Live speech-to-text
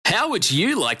How would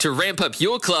you like to ramp up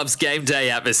your club's game day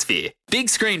atmosphere? Big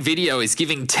Screen Video is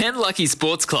giving 10 lucky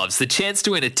sports clubs the chance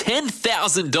to win a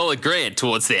 $10,000 grant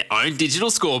towards their own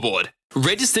digital scoreboard.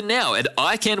 Register now at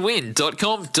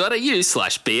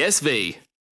iCanWin.com.au/BSV.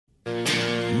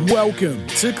 Welcome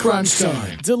to Crunch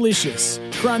Time. Delicious,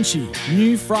 crunchy,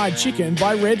 new fried chicken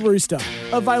by Red Rooster.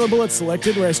 Available at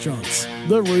selected restaurants.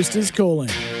 The Rooster's calling.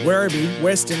 Werribee,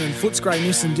 Western and Footscray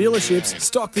Nissan dealerships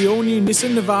stock the all-new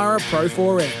Nissan Navara Pro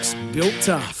 4X. Built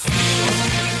tough.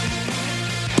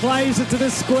 Plays it to the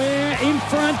square. In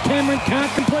front, Cameron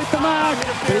can't complete the mark.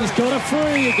 But he's got a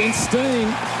free against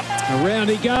Steen. Around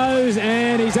he goes,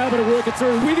 and he's able to work it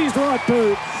through with his right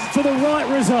boot for the right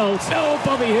result. Oh,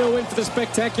 Bobby Hill went for the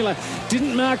spectacular.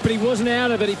 Didn't mark, but he wasn't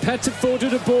out of it. He pats it forward to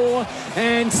De Boer,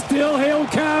 and still Hill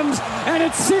comes, and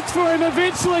it sits for him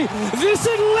eventually. This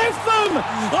had left them.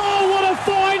 Oh, what a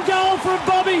fine goal from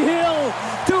Bobby Hill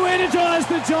to energise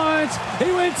the Giants.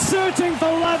 He went searching for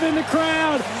love in the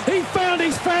crowd. He found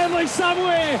his family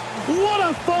somewhere. What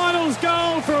a finals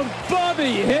goal from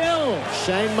Bobby Hill.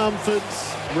 Shane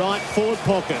Mumford's right forward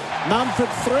pocket. Mumford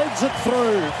threads it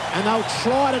through, and they'll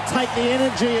try to take the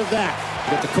energy of that.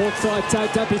 Got the cork fight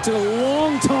taped up. He took a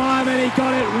long time, and he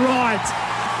got it right.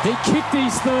 He kicked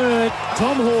his third.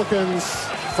 Tom Hawkins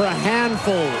for a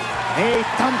handful. He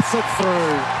thumps it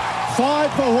through.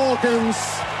 5 for Hawkins,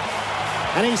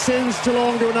 and he sends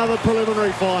Geelong to another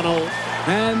preliminary final.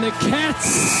 And the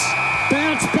Cats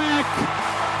bounce back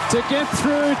to get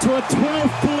through to a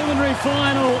 12th preliminary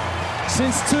final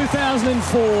since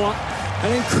 2004.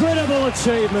 An incredible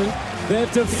achievement.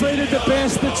 They've defeated the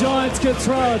best the Giants could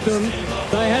throw at them.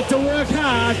 They had to work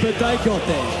hard, but they got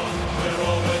there.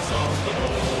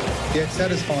 Yeah, it's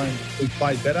satisfying. We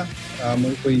played better.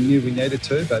 We knew we needed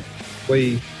to, but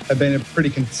we have been a pretty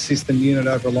consistent unit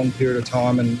over a long period of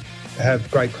time and have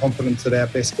great confidence that our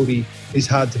best footy is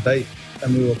hard to beat.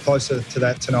 And we were closer to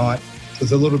that tonight. So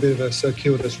it's a little bit of a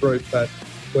circuitous route, but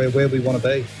we're where we want to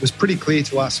be. It was pretty clear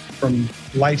to us from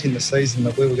late in the season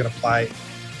that we were going to play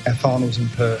our finals in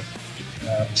Perth.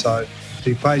 So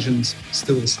the equation's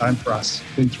still the same for us.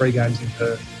 Win 3 games in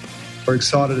Perth. We're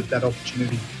excited at that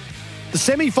opportunity. The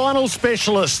semi-final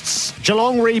specialists.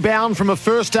 Geelong rebound from a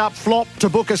first-up flop to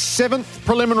book a 7th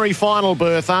preliminary final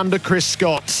berth under Chris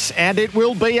Scott. And it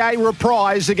will be a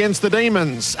reprise against the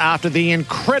Demons after the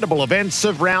incredible events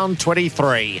of round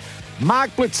 23.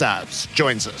 Mark Blitzards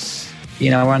joins us.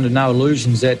 You know, we're under no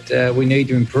illusions that we need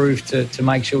to improve to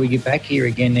make sure we get back here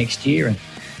again next year. And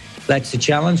that's the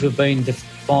challenge. We've been to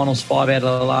finals 5 out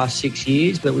of the last 6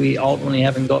 years, but we ultimately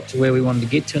haven't got to where we wanted to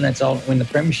get to, and that's ultimately win the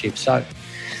premiership. So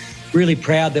really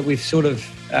proud that we've sort of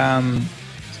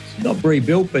not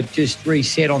rebuilt, but just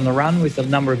reset on the run with a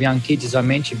number of young kids, as I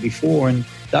mentioned before. And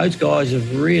those guys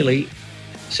have really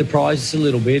surprised us a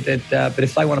little bit. But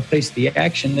if they want a piece of the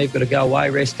action, they've got to go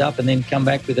away, rest up, and then come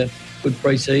back with a good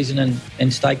pre-season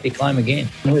and stake their claim again.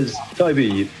 Has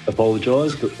Toby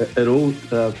apologised at all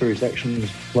for his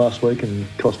actions last week and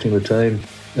costing the team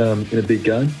in a big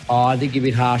game? Oh, I think you're a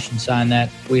bit harsh in saying that.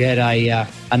 We had a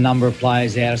number of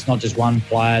players out. It's not just one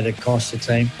player that cost the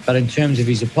team. But in terms of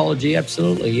his apology,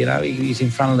 absolutely. You know, he's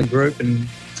in front of the group and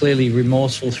clearly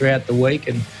remorseful throughout the week.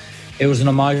 And it was an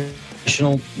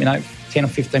emotional, 10 or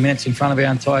 15 minutes in front of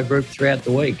our entire group throughout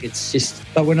the week. It's just,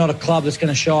 but we're not a club that's going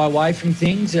to shy away from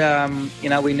things.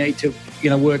 We need to,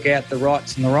 work out the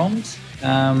rights and the wrongs.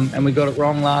 And we got it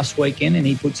wrong last weekend, and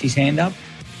he puts his hand up.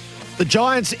 The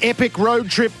Giants' epic road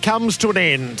trip comes to an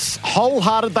end.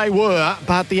 Wholehearted they were,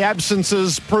 but the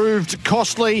absences proved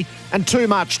costly and too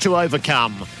much to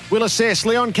overcome. We'll assess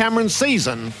Leon Cameron's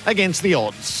season against the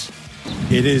odds.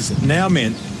 It is now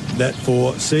meant that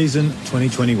for season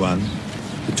 2021,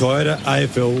 the Toyota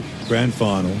AFL Grand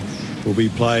Final will be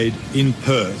played in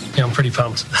Perth. Yeah, I'm pretty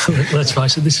pumped. Let's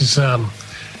face it, this is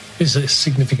a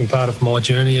significant part of my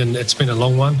journey, and it's been a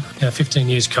long one. 15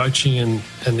 years coaching and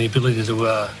the ability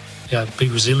to be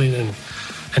resilient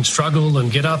and struggle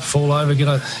and get up, fall over, get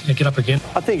up again.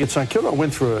 I think at St Kilda I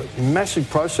went through a massive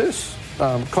process,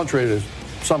 contrary to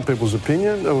some people's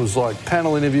opinion. It was like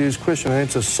panel interviews, question and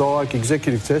answer, psych,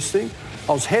 executive testing.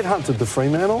 I was headhunted to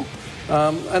Fremantle.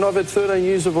 And I've had 13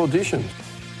 years of auditions.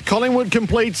 Collingwood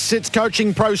completes its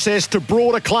coaching process to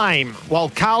broad acclaim, while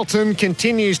Carlton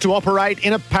continues to operate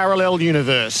in a parallel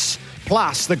universe.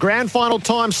 Plus, the grand final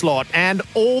time slot and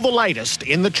all the latest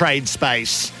in the trade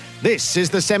space. This is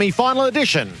the semi-final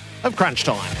edition of Crunch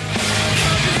Time.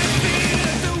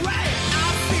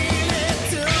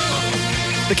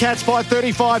 The Cats by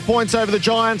 35 points over the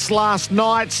Giants last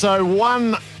night, so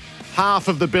one Half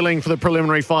of the billing for the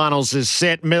preliminary finals is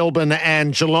set, Melbourne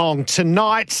and Geelong.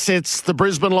 Tonight, it's the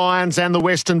Brisbane Lions and the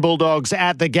Western Bulldogs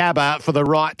at the Gabba for the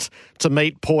right to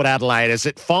meet Port Adelaide as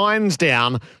it finds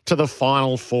down to the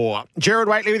final four. Gerard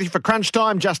Whateley with you for Crunch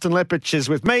Time. Justin Lepich is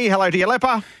with me. Hello to you,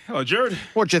 Lepper. Hello, Gerard.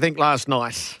 What did you think last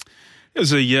night? It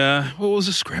was it was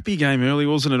a scrappy game early,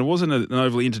 wasn't it? It wasn't an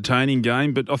overly entertaining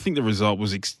game, but I think the result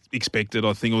was expected.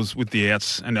 I think it was with the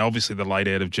outs and obviously the late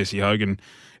out of Jesse Hogan.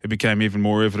 It became even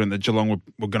more evident that Geelong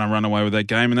were going to run away with that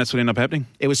game, and that's what ended up happening.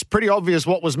 It was pretty obvious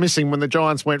what was missing when the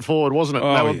Giants went forward, wasn't it?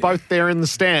 They were both there in the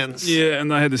stands. Yeah,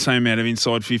 and they had the same amount of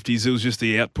inside 50s. It was just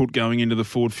the output going into the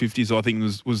forward 50s, I think,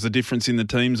 was the difference in the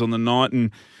teams on the night.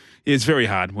 And it's very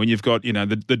hard when you've got,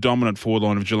 the dominant forward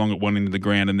line of Geelong at one end of the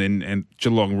ground and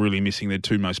Geelong really missing their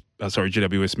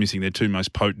GWS missing their two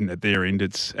most potent at their end.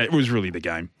 It was really the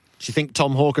game. Do you think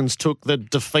Tom Hawkins took the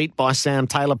defeat by Sam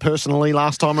Taylor personally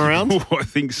last time around? Oh, I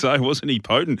think so. Wasn't he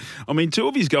potent? I mean, two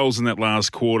of his goals in that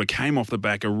last quarter came off the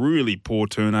back of really poor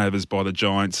turnovers by the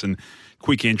Giants and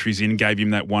quick entries in, gave him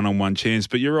that one-on-one chance.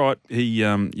 But you're right.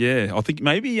 I think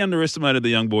maybe he underestimated the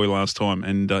young boy last time,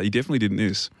 and he definitely didn't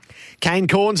miss. Kane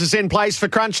Corns is in place for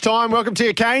Crunch Time. Welcome to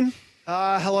you, Kane.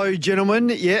 Hello,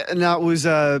 gentlemen. Yeah, no, it was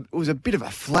a bit of a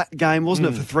flat game, wasn't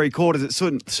it, for three quarters? It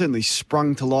certainly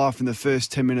sprung to life in the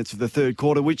first 10 minutes of the third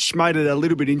quarter, which made it a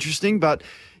little bit interesting. But,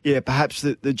 yeah, perhaps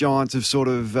the Giants have sort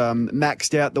of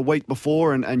maxed out the week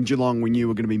before, and Geelong, we knew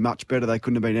were going to be much better. They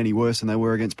couldn't have been any worse than they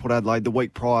were against Port Adelaide the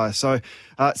week prior. So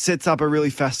it sets up a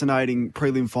really fascinating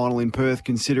prelim final in Perth,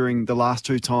 considering the last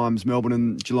two times Melbourne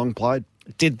and Geelong played.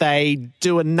 Did they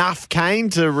do enough, Kane,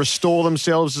 to restore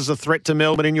themselves as a threat to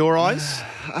Melbourne in your eyes?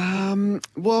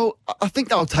 Well, I think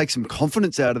they'll take some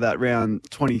confidence out of that round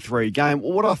 23 game.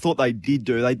 What I thought they did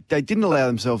do, they didn't allow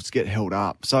themselves to get held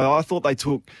up. So I thought they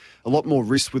took a lot more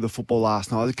risk with the football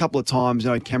last night. A couple of times,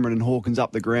 Cameron and Hawkins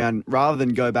up the ground, rather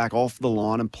than go back off the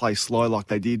line and play slow like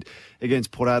they did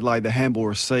against Port Adelaide, the handball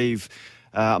receive.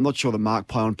 I'm not sure the mark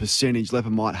play on percentage. Leper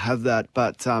might have that,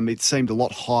 but it seemed a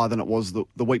lot higher than it was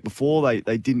the week before.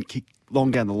 They didn't kick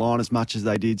long down the line as much as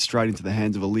they did straight into the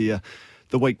hands of Aaliyah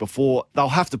the week before. They'll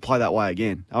have to play that way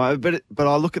again. But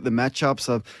I look at the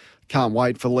matchups. I can't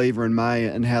wait for Lever and May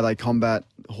and how they combat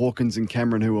Hawkins and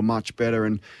Cameron, who are much better.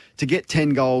 And to get 10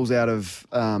 goals out of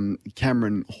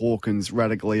Cameron, Hawkins,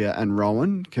 Radaglia and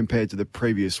Rowan compared to the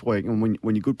previous week, and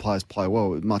when your good players play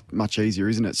well, it's much easier,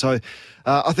 isn't it? So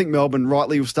I think Melbourne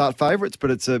rightly will start favourites,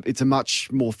 but it's a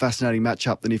much more fascinating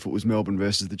matchup than if it was Melbourne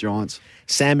versus the Giants.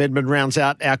 Sam Edmund rounds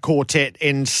out our quartet,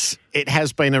 and it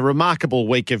has been a remarkable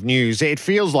week of news. It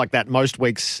feels like that most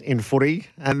weeks in footy,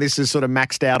 and this is sort of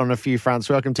maxed out on a few fronts.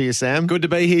 Welcome to you, Sam. Good to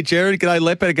be here, Gerard. G'day,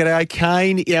 Leper. G'day,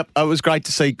 Kane. Yep, it was great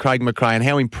to see Craig McRae, and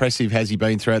how impressive has he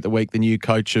been throughout the week, the new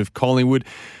coach of Collingwood.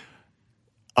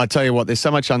 I tell you what, there's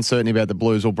so much uncertainty about the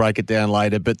Blues. We'll break it down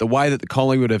later. But the way that the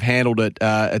Collingwood have handled it,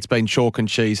 it's been chalk and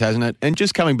cheese, hasn't it? And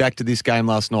just coming back to this game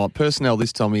last night, personnel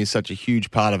this time is such a huge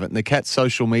part of it. And the Cats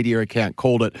social media account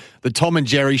called it the Tom and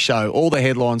Jerry show. All the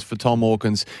headlines for Tom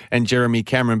Hawkins and Jeremy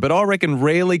Cameron. But I reckon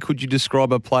rarely could you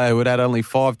describe a player who had only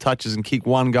 5 touches and kicked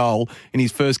 1 goal in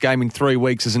his first game in 3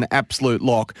 weeks as an absolute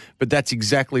lock. But that's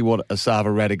exactly what Asava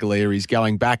Radaglia is,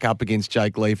 going back up against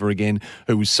Jake Lever again,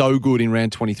 who was so good in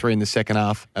round 23 in the second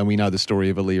half. And we know the story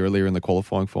of Aaliyah in the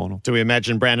qualifying final. Do we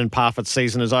imagine Brandon Parfitt's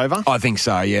season is over? I think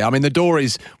so, yeah. I mean, the door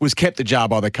was kept ajar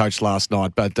by the coach last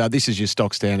night, but this is your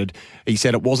stock standard. He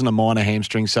said it wasn't a minor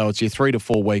hamstring, so it's your 3 to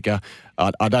 4 weeker.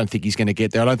 I don't think he's going to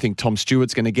get there. I don't think Tom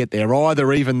Stewart's going to get there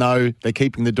either, even though they're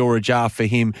keeping the door ajar for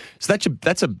him. So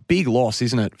that's a big loss,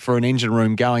 isn't it, for an engine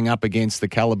room going up against the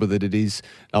calibre that it is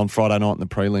on Friday night in the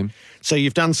prelim. So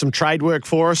you've done some trade work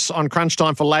for us on Crunch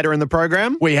Time for later in the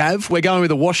program? We have. We're going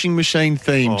with a washing machine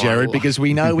theme, Gerard, because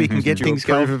we know we can get things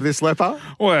going. Of this, Leper?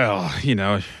 Well,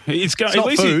 he's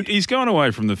going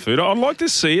away from the food. I'd like to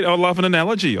see it. I love an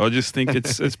analogy. I just think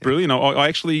it's brilliant. I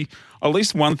actually... At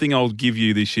least one thing I'll give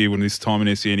you this year when this time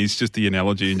in SEN is just the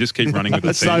analogy, and just keep running with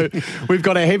the So team. we've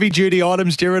got our heavy-duty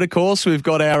items, Gerard, of course. We've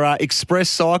got our express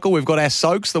cycle. We've got our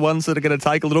soaks, the ones that are going to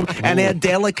take a little, and our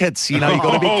delicates. You've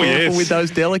got to be careful with those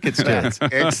delicates, Gerard.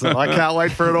 Excellent. I can't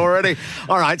wait for it already.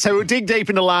 All right, so we'll dig deep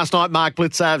into last night. Mark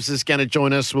Blitzavs is going to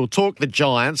join us. We'll talk the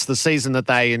Giants, the season that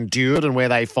they endured and where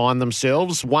they find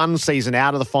themselves. One season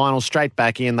out of the final, straight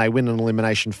back in. They win an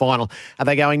elimination final. Are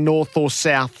they going north or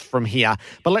south from here?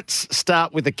 But let's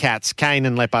start with the Cats, Kane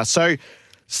and Leper. So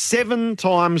 7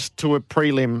 times to a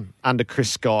prelim under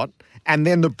Chris Scott And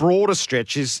then the broader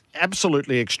stretch is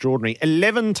absolutely extraordinary.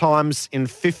 11 times in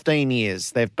 15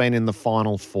 years they've been in the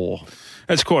final four.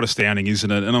 That's quite astounding,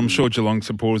 isn't it? And I'm sure Geelong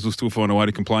supporters will still find a way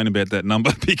to complain about that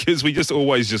number because we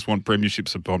always want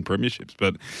premierships upon premierships.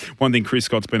 But one thing Chris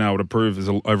Scott's been able to prove is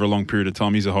over a long period of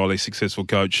time, he's a highly successful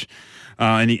coach.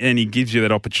 And he gives you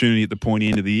that opportunity at the pointy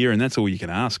end of the year, and that's all you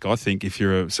can ask, I think, if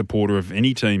you're a supporter of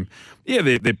any team.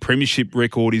 Yeah, their premiership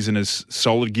record isn't as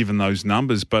solid given those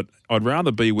numbers, but I'd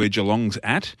rather be where Geelong's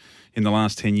at in the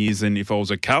last 10 years than if I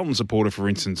was a Carlton supporter, for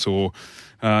instance, or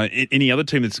any other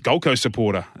team that's a Gold Coast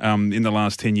supporter in the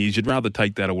last 10 years. You'd rather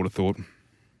take that, I would have thought.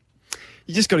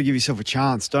 You just got to give yourself a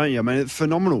chance, don't you? I mean, it's a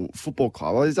phenomenal football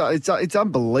club. It's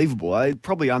unbelievable. They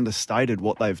probably understated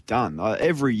what they've done.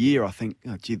 Every year, I think,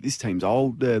 oh, gee, this team's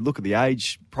old. Look at the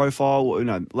age profile,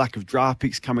 lack of draft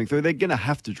picks coming through. They're going to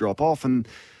have to drop off, and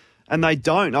they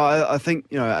don't. I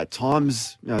think, at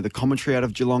times, the commentary out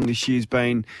of Geelong this year has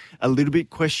been a little bit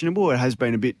questionable. It has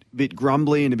been a bit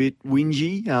grumbly and a bit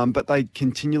whingy, but they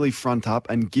continually front up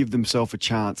and give themselves a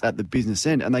chance at the business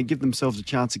end, and they give themselves a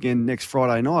chance again next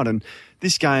Friday night. And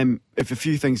this game, if a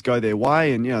few things go their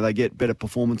way and, they get better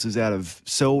performances out of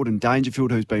Seld and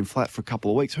Dangerfield, who's been flat for a couple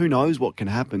of weeks, who knows what can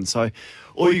happen. So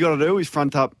all you got to do is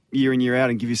front up year in, year out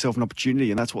and give yourself an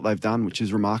opportunity, and that's what they've done, which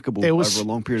is remarkable over a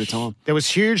long period of time. There was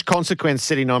huge consequence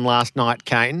sitting on last night,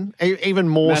 Kane, even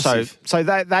more Massive. so.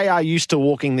 So they are used to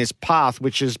walking this path,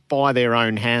 which is by their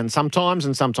own hand sometimes,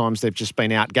 and sometimes they've just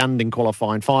been outgunned in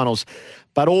qualifying finals.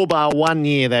 But all bar 1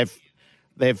 year,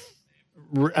 they've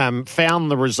found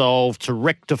the resolve to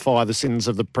rectify the sins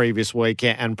of the previous week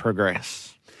and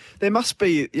progress. There must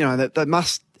be, they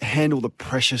must handle the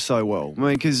pressure so well. I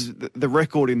mean, because the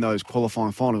record in those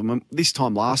qualifying finals, this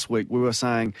time last week, we were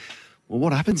saying, well,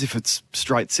 what happens if it's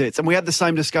straight sets? And we had the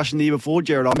same discussion the year before,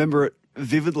 Jared. I remember it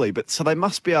vividly. But so they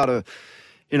must be able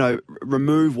to,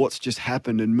 remove what's just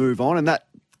happened and move on. And that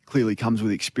clearly comes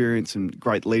with experience and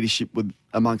great leadership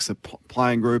amongst the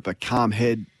playing group, a calm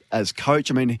head as coach.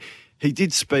 I mean, he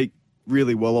did speak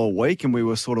really well all week, and we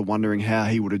were sort of wondering how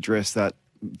he would address that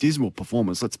dismal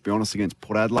performance, let's be honest, against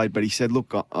Port Adelaide. But he said,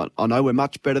 look, I know we're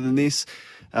much better than this.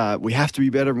 We have to be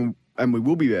better, and we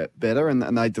will be better,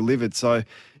 and they delivered. So,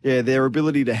 yeah, their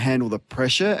ability to handle the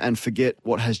pressure and forget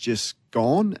what has just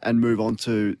gone and move on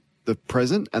to the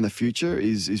present and the future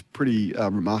is pretty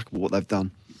remarkable what they've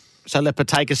done. So, Leper,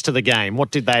 take us to the game.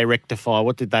 What did they rectify?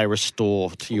 What did they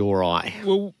restore to your eye?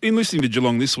 Well, in listening to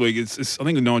Geelong this week, I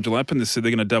think Nigel Appin said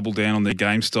they're going to double down on their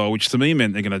game style, which to me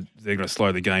meant they're going to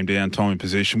slow the game down, time in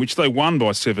possession, which they won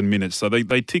by 7 minutes. So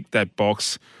they ticked that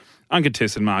box.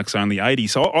 Uncontested marks only 80.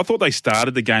 So I thought they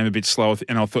started the game a bit slow,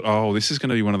 and I thought, this is going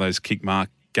to be one of those kick mark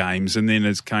games. And then,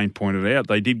 as Kane pointed out,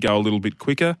 they did go a little bit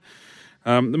quicker.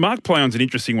 The mark play on's an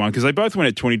interesting one because they both went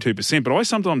at 22%, but I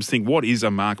sometimes think, what is a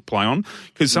mark play on?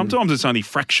 Because sometimes it's only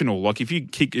fractional. Like if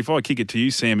I kick it to you,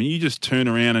 Sam, and you just turn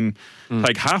around and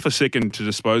take half a second to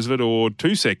dispose of it or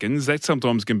 2 seconds, that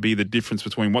sometimes can be the difference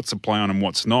between what's a play on and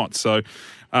what's not. So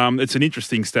it's an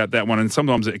interesting stat, that one, and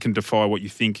sometimes it can defy what you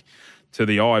think to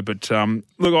the eye. But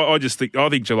look, I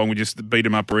think Geelong would just beat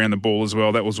them up around the ball as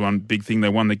well. That was one big thing. They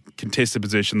won the contested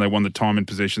possession, they won the time in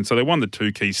possession, so they won the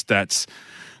two key stats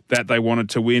that they wanted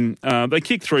to win. They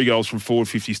kicked 3 goals from forward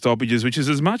 50 stoppages, which is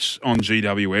as much on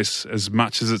GWS as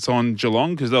much as it's on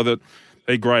Geelong, because they're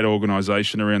a great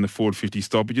organisation around the forward 50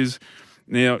 stoppages.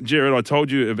 Now, Jared, I told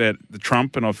you about the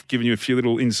Trump, and I've given you a few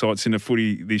little insights into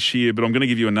footy this year, but I'm going to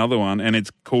give you another one, and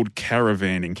it's called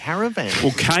caravanning. Caravanning?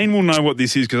 Well, Kane will know what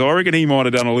this is, because I reckon he might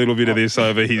have done a little bit of this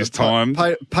over his time.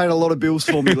 Paid a lot of bills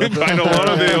for me. Paid a lot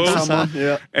of bills.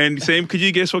 Yeah. And Sam, could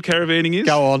you guess what caravanning is?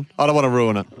 Go on. I don't want to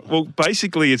ruin it. Well,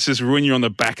 basically, it's just when you're on the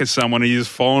back of someone and you're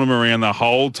just following them around the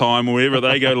whole time. Wherever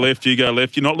they go left, you go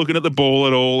left. You're not looking at the ball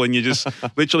at all, and you're just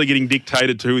literally getting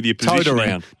dictated to with your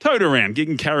position. Towed around,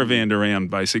 getting caravanned around,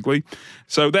 basically.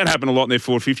 So that happened a lot in their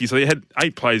 450. So they had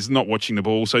 8 players not watching the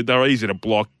ball, so they were easy to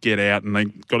block, get out, and they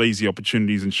got easy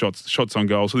opportunities and shots on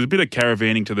goal. So there's a bit of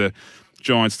caravanning to the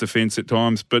Giants' defence at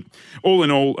times. But all in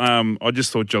all, I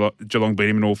just thought Geelong beat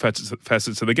him in all facets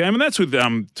of the game. And that's with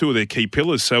 2 of their key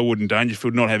pillars, Selwood and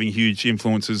Dangerfield, not having huge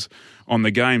influences on the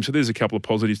game. So there's a couple of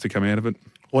positives to come out of it.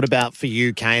 What about for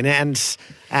you, Kane? And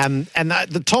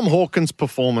the Tom Hawkins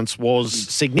performance was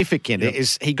significant. Yep.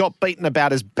 He got beaten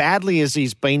about as badly as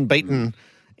he's been beaten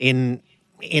in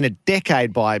a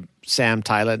decade by Sam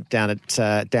Taylor down at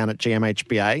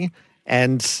GMHBA,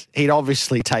 and he'd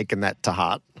obviously taken that to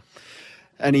heart.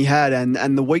 And he had,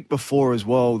 and the week before as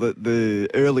well, the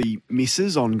early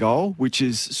misses on goal, which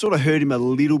has sort of hurt him a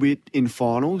little bit in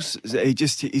finals.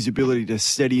 His ability to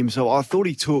steady himself. I thought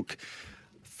he took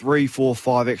 3, 4,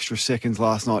 5 extra seconds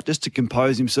last night just to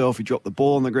compose himself. He dropped the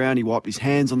ball on the ground. He wiped his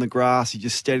hands on the grass. He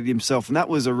just steadied himself. And that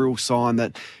was a real sign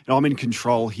that I'm in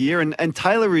control here. And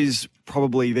Taylor is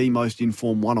probably the most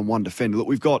informed one-on-one defender. Look,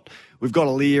 we've got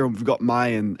Aliir and we've got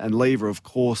May and Lever, of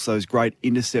course, those great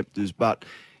interceptors. But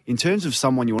in terms of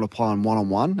someone you want to play on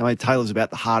one-on-one, I mean, Taylor's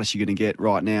about the hardest you're going to get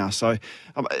right now. So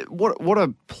what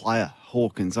a player,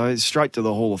 Hawkins. Straight to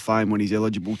the Hall of Fame when he's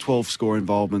eligible. 12 score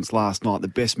involvements last night. The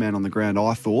best man on the ground,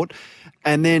 I thought.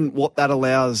 And then what that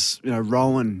allows,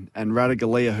 Rowan and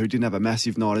Ratugolea, who didn't have a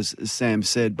massive night, as Sam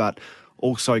said, but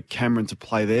also Cameron to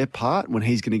play their part when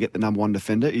he's going to get the number one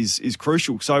defender is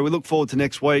crucial. So we look forward to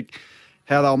next week.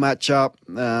 How they'll match up,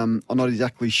 I'm not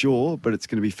exactly sure, but it's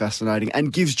going to be fascinating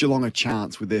and gives Geelong a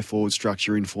chance with their forward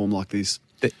structure in form like this.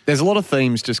 There's a lot of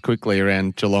themes just quickly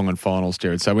around Geelong and finals,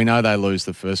 Jared. So we know they lose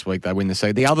the first week, they win the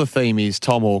second. The other theme is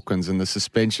Tom Hawkins and the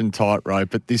suspension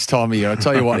tightrope at this time of year. I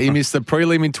tell you what, he missed the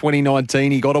prelim in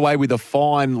 2019. He got away with a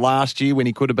fine last year when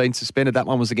he could have been suspended. That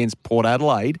one was against Port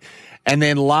Adelaide. And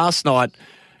then last night,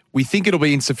 we think it'll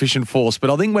be insufficient force, but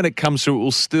I think when it comes through, it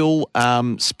will still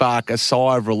spark a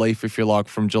sigh of relief, if you like,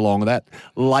 from Geelong. That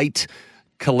late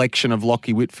collection of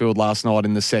Lockie Whitfield last night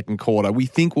in the second quarter, we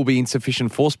think will be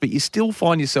insufficient force, but you still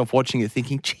find yourself watching it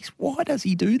thinking, geez, why does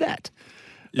he do that?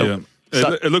 Yeah,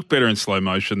 it looked better in slow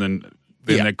motion than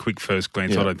that quick first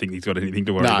glance. I don't think he's got anything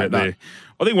to worry about there.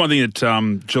 I think one thing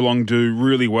that Geelong do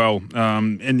really well,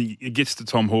 and it gets to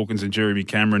Tom Hawkins and Jeremy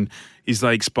Cameron, is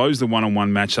they expose the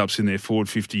one-on-one matchups in their forward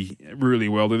 50 really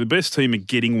well. They're the best team at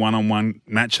getting one-on-one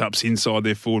matchups inside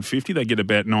their forward 50. They get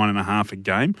about 9.5 a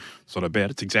game. It's not about,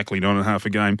 it's exactly 9.5 a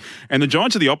game. And the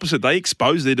Giants are the opposite. They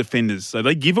expose their defenders. So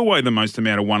they give away the most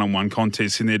amount of one-on-one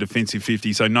contests in their defensive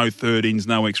 50. So no 13s,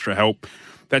 no extra help.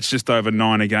 That's just over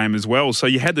 9 a game as well. So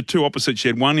you had the two opposites. You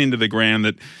had one end of the ground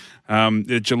that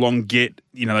Geelong get,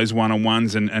 those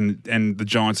one-on-ones and the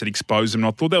Giants that expose them. And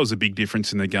I thought that was a big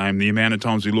difference in the game. The amount of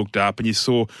times we looked up and you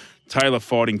saw Taylor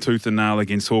fighting tooth and nail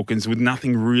against Hawkins with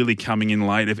nothing really coming in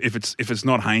late. If it's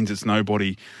not Haynes, it's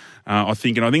nobody. I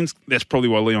think that's probably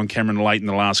why Leon Cameron late in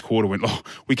the last quarter went,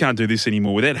 we can't do this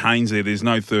anymore. Without Haynes there's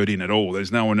no 13 at all.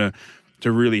 There's no one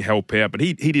to really help out. But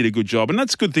he did a good job. And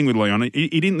that's a good thing with Leon.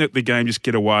 He didn't let the game just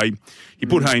get away. He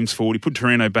put Haynes forward. He put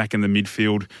Torino back in the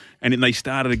midfield. And then they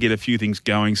started to get a few things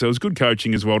going. So it was good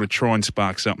coaching as well to try and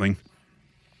spark something.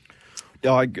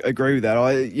 Yeah, I agree with that.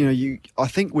 I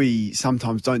think we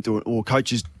sometimes don't do it, or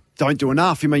coaches don't do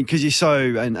enough. I mean, because you're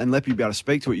so, and let me be able to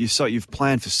speak to it, you've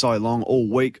planned for so long all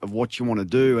week of what you want to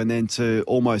do, and then to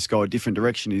almost go a different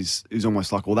direction is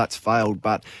almost like, well, that's failed.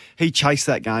 But he chased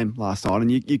that game last night,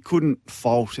 and you couldn't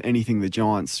fault anything the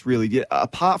Giants really did.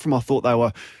 Apart from, I thought they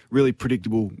were really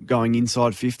predictable going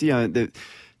inside 50.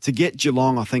 To get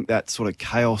Geelong, I think that sort of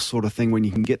chaos sort of thing, when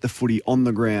you can get the footy on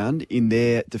the ground in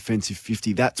their defensive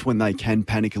 50, that's when they can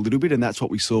panic a little bit, and that's what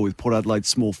we saw with Port Adelaide's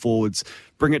small forwards.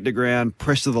 Bring it to ground,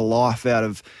 pressure the life out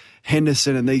of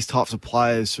Henderson and these types of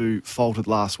players who faltered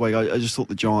last week. I just thought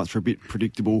the Giants were a bit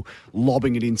predictable,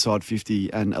 lobbing it inside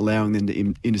 50 and allowing them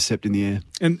to intercept in the air.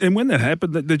 And when that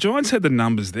happened, the Giants had the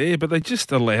numbers there, but they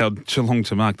just allowed Geelong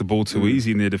to mark the ball too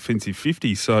easy in their defensive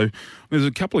 50. So there's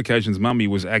a couple of occasions Mummy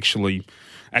was actually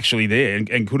there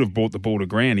and could have brought the ball to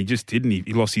ground. He just didn't.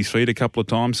 He lost his feet a couple of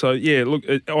times. So, yeah, look,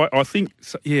 I think,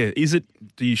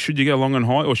 should you go long and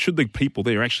high, or should the people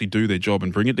there actually do their job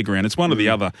and bring it to ground? It's one or the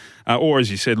other. Or, as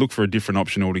you said, look for a different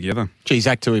option altogether. Gee,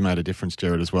 Zach Tui made a difference,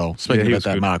 Jared, as well. Speaking about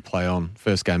that good Mark play on,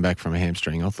 first game back from a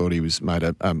hamstring, I thought he made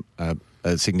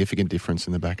a significant difference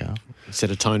in the back half. He set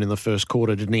a tone in the first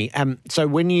quarter, didn't he? So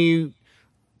when you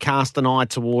cast an eye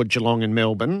toward Geelong and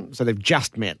Melbourne, so they've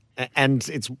just met, and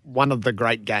it's one of the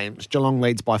great games. Geelong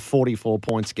leads by 44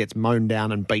 points, gets mown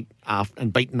down and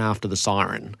beaten after the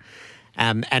siren.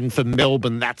 And for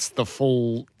Melbourne, that's the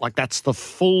full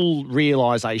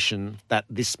realisation that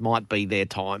this might be their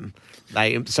time.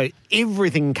 So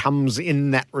everything comes in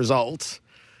that result,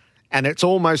 and it's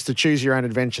almost to choose your own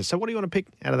adventure. So what do you want to pick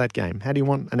out of that game? How do you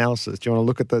want analysis? Do you want to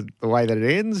look at the way that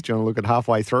it ends? Do you want to look at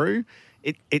halfway through?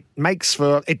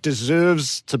 It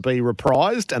deserves to be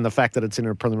reprised, and the fact that it's in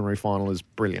a preliminary final is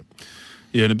brilliant.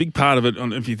 Yeah, and a big part of it,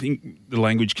 if you think the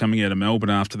language coming out of Melbourne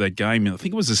after that game, I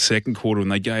think it was the second quarter when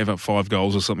they gave up 5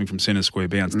 goals or something from centre square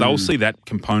bounce. They'll see that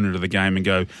component of the game and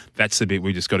go, that's the bit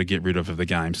we just got to get rid of the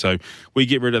game. So we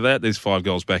get rid of that, there's 5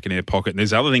 goals back in our pocket. And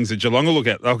there's other things that Geelong will look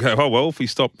at. They'll go,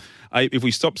 if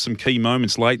we stop some key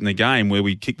moments late in the game where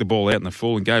we kicked the ball out in the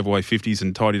full and gave away 50s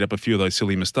and tidied up a few of those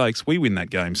silly mistakes, we win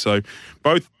that game. So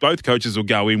both coaches will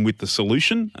go in with the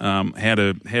solution, how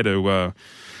to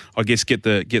I guess get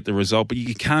the result, but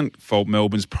you can't fault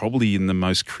Melbourne's probably in the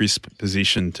most crisp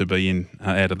position to be in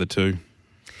out of the two.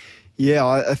 Yeah,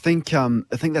 I think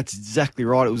that's exactly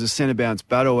right. It was a centre bounce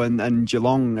battle, and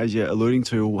Geelong, as you're alluding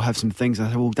to, will have some things. I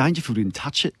said, well, Dangerfield didn't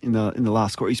touch it in the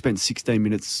last quarter. He spent 16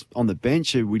 minutes on the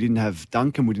bench. We didn't have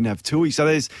Duncan, we didn't have Tui. So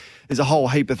there's a whole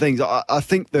heap of things. I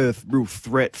think the real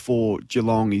threat for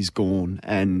Geelong is gone,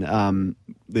 and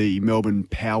the Melbourne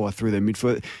power through their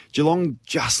midfield. Geelong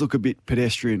just look a bit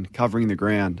pedestrian covering the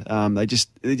ground. They're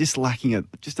just lacking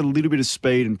just a little bit of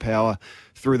speed and power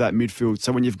through that midfield.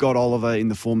 So when you've got Oliver in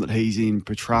the form that he's in,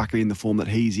 Petrarca in the form that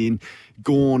he's in,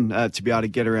 Gawn to be able to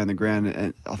get around the ground,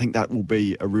 and I think that will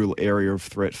be a real area of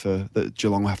threat for that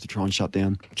Geelong will have to try and shut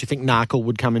down. Do you think Narkle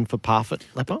would come in for Parfitt,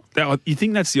 Leper? You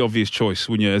think that's the obvious choice,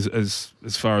 wouldn't you,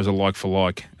 as far as a like for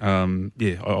like? I would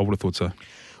have thought so.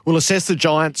 We'll assess the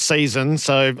Giants' season.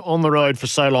 So on the road for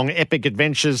so long, epic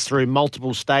adventures through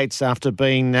multiple states after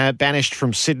being banished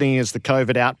from Sydney as the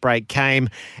COVID outbreak came.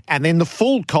 And then the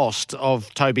full cost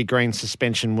of Toby Green's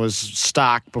suspension was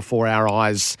stark before our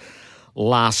eyes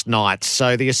last night.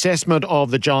 So the assessment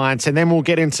of the Giants, and then we'll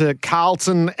get into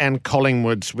Carlton and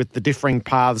Collingwood with the differing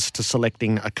paths to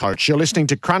selecting a coach. You're listening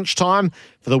to Crunch Time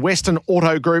for the Western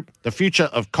Auto Group. The future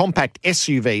of compact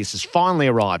SUVs has finally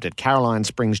arrived at Caroline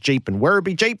Springs Jeep and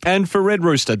Werribee Jeep. And for Red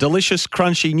Rooster, delicious,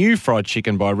 crunchy new fried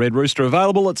chicken by Red Rooster,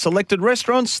 available at selected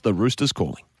restaurants. The Rooster's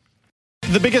calling.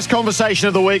 The biggest conversation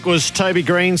of the week was Toby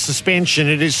Green's suspension.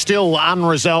 It is still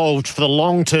unresolved for the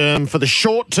long term. For the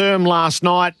short term last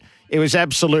night, it was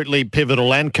absolutely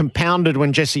pivotal and compounded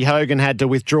when Jesse Hogan had to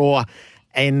withdraw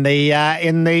in the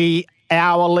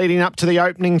hour leading up to the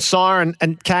opening siren.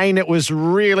 And Kane, it was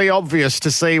really obvious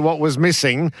to see what was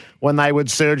missing when they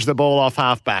would surge the ball off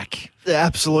halfback. Yeah,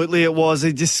 absolutely, it was.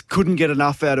 They just couldn't get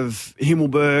enough out of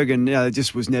Himmelberg, and there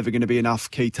just was never going to be enough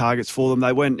key targets for them.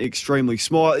 They went extremely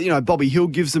small. Bobby Hill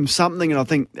gives them something, and I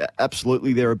think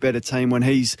absolutely they're a better team when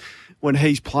he's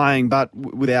playing, but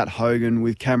without Hogan,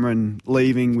 with Cameron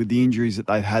leaving, with the injuries that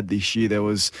they've had this year, there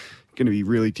was going to be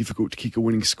really difficult to kick a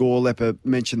winning score. Leper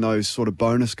mentioned those sort of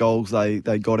bonus goals they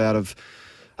got out of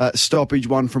stoppage,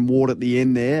 one from Ward at the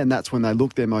end there, and that's when they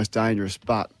looked their most dangerous.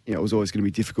 But it was always going to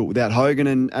be difficult without Hogan,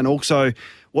 and also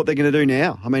what they're going to do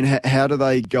now. I mean, how do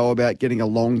they go about getting a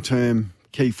long-term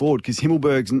key forward? Because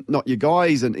Himmelberg's not your guy.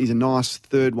 He's a nice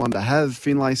third one to have.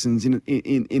 Finlayson's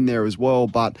in there as well,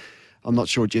 but I'm not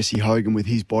sure Jesse Hogan with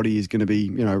his body is going to be,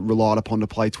 relied upon to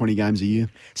play 20 games a year.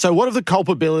 So what of the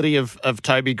culpability of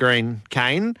Toby Green,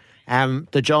 Kane?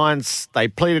 The Giants, they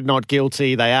pleaded not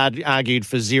guilty. They argued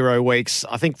for 0 weeks.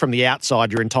 I think from the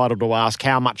outside, you're entitled to ask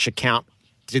how much account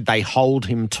did they hold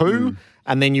him to?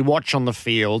 And then you watch on the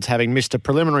field, having missed a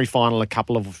preliminary final a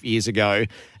couple of years ago,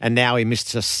 and now he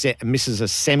misses a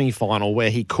semi-final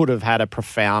where he could have had a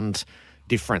profound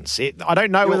difference. I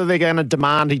don't know whether they're going to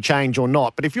demand he change or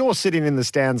not, but if you're sitting in the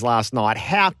stands last night,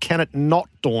 how can it not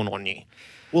dawn on you?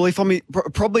 Well, if I'm his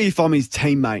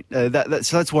teammate, so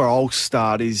that's where I'll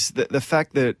start, is the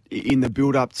fact that in the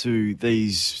build-up to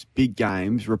these big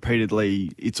games,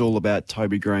 repeatedly, it's all about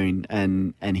Toby Green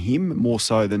and him, more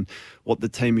so than what the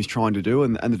team is trying to do,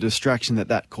 and the distraction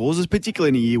that causes,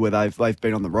 particularly in a year where they've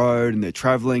been on the road and they're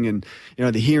travelling, and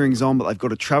the hearing's on, but they've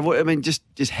got to travel. I mean, just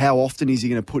how often is he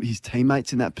going to put his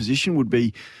teammates in that position would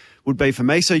be for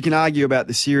me. So you can argue about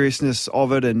the seriousness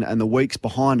of it and the weeks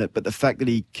behind it, but the fact that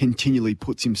he continually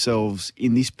puts himself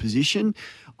in this position,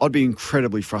 I'd be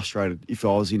incredibly frustrated if I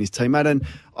was in his teammate. And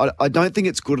I don't think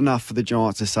it's good enough for the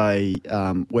Giants to say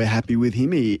we're happy with him.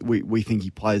 We think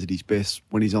he plays at his best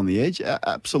when he's on the edge.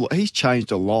 Absolutely. He's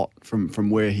changed a lot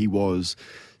from where he was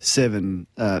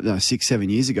 6-7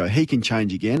 years ago. He can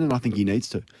change again, and I think he needs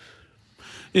to.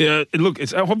 Yeah, look,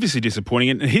 it's obviously disappointing,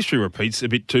 and history repeats a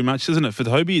bit too much, doesn't it? For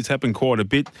Toby, it's happened quite a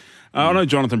bit. I know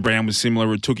Jonathan Brown was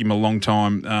similar. It took him a long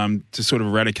time to sort of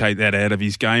eradicate that out of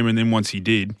his game, and then once he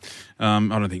did, I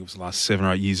don't think it was the last 7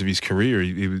 or 8 years of his career,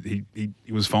 he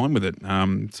was fine with it.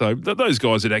 So those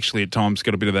guys that actually at times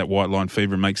got a bit of that white line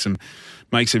fever and make some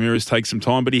errors, take some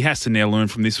time, but he has to now learn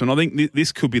from this one. I think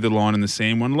this could be the line in the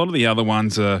sand one. A lot of the other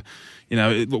ones are,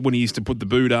 when he used to put the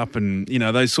boot up and,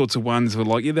 those sorts of ones were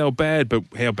like, yeah, they were bad, but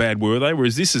how bad were they?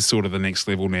 Whereas this is sort of the next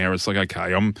level now. It's like,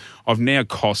 okay, I've now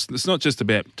cost, it's not just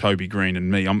about Toby Green and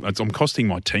me, I'm costing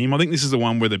my team. I think this is the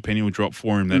one where the penny will drop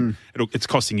for him, that it's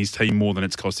costing his team more than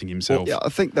it's costing himself. Well, yeah, I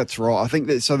think that's right. I think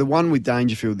that, so the one with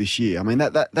Dangerfield this year, I mean,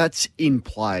 that's in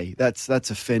play. That's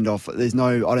a fend off. I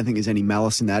don't think there's any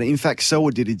malice in that. In fact,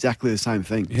 Selwood did exactly the same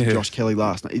thing to Josh Kelly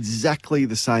last night. Exactly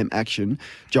the same action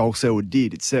Joel Selwood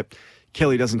did, except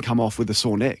Kelly doesn't come off with a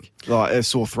sore neck, like a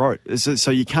sore throat.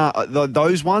 So you can't,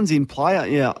 those ones in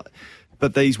play, yeah,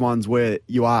 but these ones where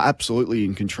you are absolutely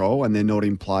in control and they're not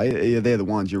in play, they're the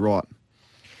ones, you're right.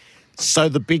 So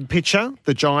the big picture,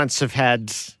 the Giants have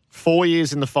had 4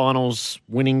 years in the finals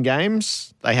winning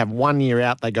games. They have 1 year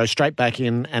out. They go straight back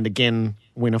in and again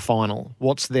win a final.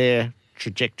 What's their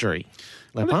trajectory?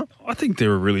 I think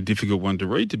they're a really difficult one to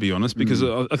read, to be honest, because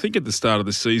I think at the start of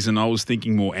the season I was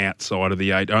thinking more outside of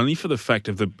the 8, only for the fact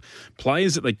of the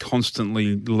players that they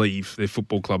constantly leave their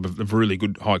football club of really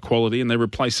good high quality, and they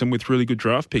replace them with really good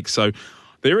draft picks. So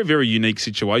they're a very unique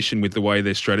situation with the way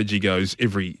their strategy goes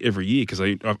every year, because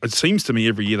it seems to me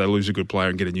every year they lose a good player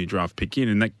and get a new draft pick in,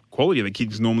 and that quality of the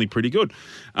kid is normally pretty good.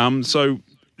 So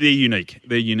they're unique.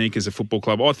 They're unique as a football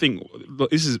club. I think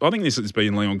this has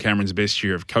been Leon Cameron's best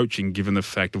year of coaching, given the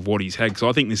fact of what he's had. So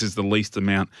I think this is the least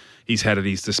amount he's had at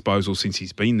his disposal since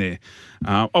he's been there.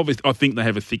 Obviously, I think they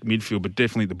have a thick midfield, but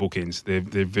definitely the bookends.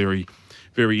 They're very,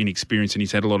 very inexperienced, and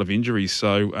he's had a lot of injuries.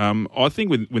 So I think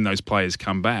when those players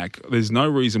come back, there's no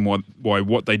reason why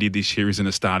what they did this year isn't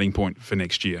a starting point for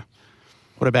next year.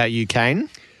 What about you, Kane?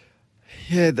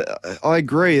 Yeah, I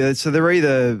agree. So they're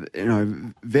either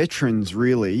veterans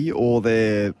really, or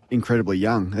they're incredibly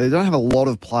young. They don't have a lot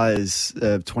of players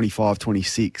 25,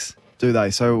 26, do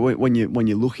they? So when you're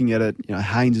looking at it,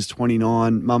 Haynes is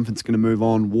 29, Mumford's going to move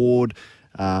on, Ward,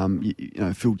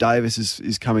 Phil Davis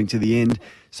is coming to the end.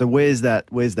 So where's that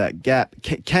gap?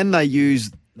 Can they use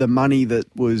the money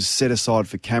that was set aside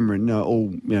for Cameron, all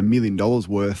 $1 million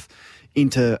worth,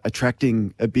 into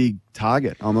attracting a big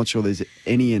target? I'm not sure there's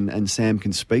any, and Sam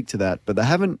can speak to that, but they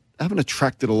haven't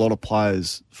attracted a lot of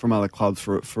players from other clubs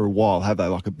for a while, have they?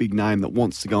 Like a big name that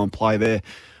wants to go and play there.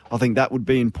 I think that would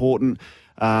be important.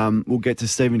 We'll get to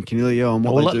Stephen Caniglio and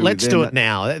what they do. Let's do it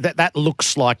now. That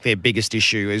looks like their biggest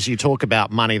issue. As you talk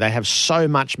about money, they have so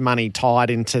much money tied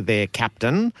into their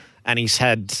captain, and he's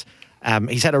had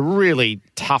a really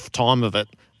tough time of it.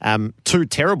 2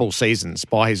 terrible seasons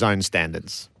by his own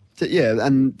standards. Yeah,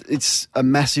 and it's a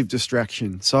massive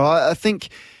distraction. So I think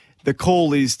the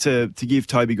call is to give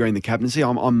Toby Green the captaincy.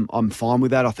 I'm fine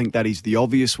with that. I think that is the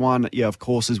obvious one. Yeah, of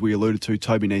course, as we alluded to,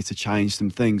 Toby needs to change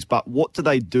some things. But what do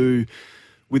they do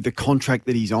with the contract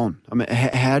that he's on? I mean,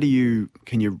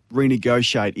 can you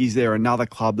renegotiate? Is there another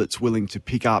club that's willing to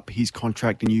pick up his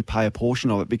contract and you pay a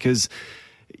portion of it? Because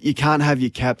you can't have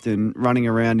your captain running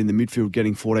around in the midfield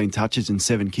getting 14 touches and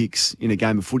 7 kicks in a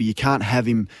game of footy. You can't have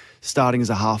him starting as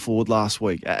a half forward last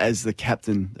week as the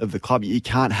captain of the club. You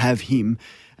can't have him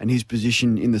and his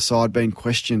position in the side being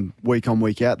questioned week on,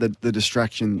 week out, the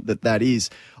distraction that is.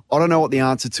 I don't know what the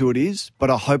answer to it is,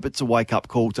 but I hope it's a wake-up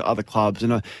call to other clubs.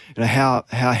 And how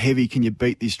heavy can you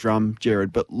beat this drum,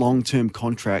 Jared? But long-term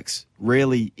contracts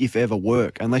rarely, if ever,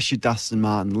 work, unless you're Dustin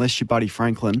Martin, unless you're Buddy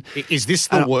Franklin. Is this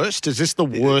the worst? Is this the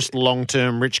worst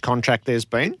long-term rich contract there's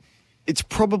been? It's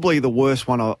probably the worst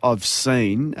one I've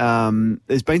seen.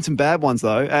 There's been some bad ones,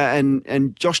 though,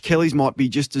 and Josh Kelly's might be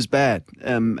just as bad.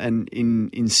 And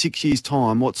in 6 years'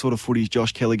 time, what sort of footy is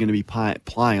Josh Kelly going to be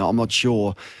playing? I'm not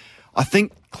sure. I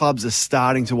think clubs are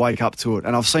starting to wake up to it,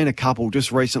 and I've seen a couple just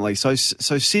recently. So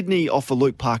Sydney offer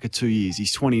Luke Parker 2 years.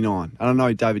 He's 29. And I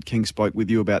know David King spoke with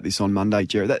you about this on Monday,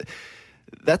 Jared.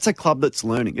 That's a club that's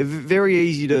learning. It's very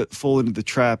easy to fall into the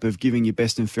trap of giving your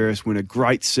best and fairest winner,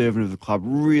 great servant of the club,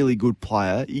 really good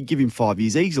player. You give him 5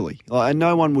 years easily. And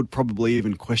no one would probably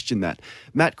even question that.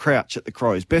 Matt Crouch at the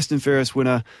Crows, best and fairest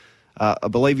winner. I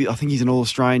think he's an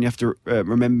All-Australian. You have to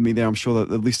remember me there. I'm sure that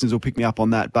the listeners will pick me up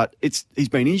on that. But he's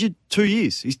been injured 2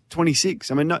 years. He's 26.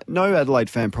 I mean, no Adelaide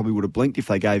fan probably would have blinked if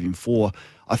they gave him 4.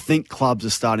 I think clubs are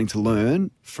starting to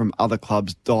learn from other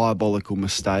clubs' diabolical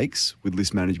mistakes with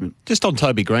list management. Just on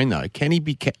Toby Green, though, can he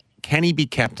be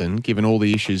captain, given all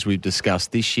the issues we've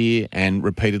discussed this year and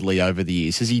repeatedly over the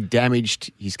years? Has he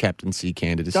damaged his captaincy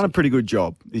candidacy? He's done a pretty good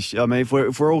job this year. I mean, if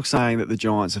we're all saying that the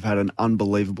Giants have had an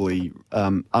unbelievable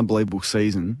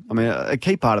season, I mean, a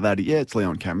key part of that, it's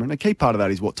Leon Cameron. A key part of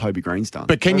that is what Toby Green's done.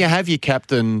 But can you have your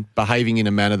captain behaving in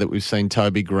a manner that we've seen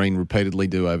Toby Green repeatedly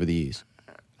do over the years?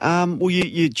 Well,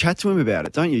 you chat to him about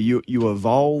it, don't you? You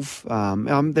evolve.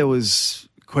 There was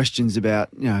questions about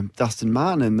Dustin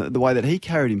Martin and the way that he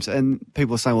carried himself, and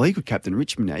people are saying, well, he could captain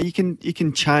Richmond now. You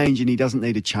can change, and he doesn't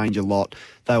need to change a lot.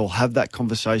 They will have that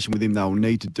conversation with him. They will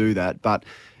need to do that, but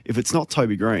if it's not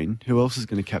Toby Green, who else is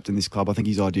going to captain this club? I think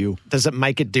he's ideal. Does it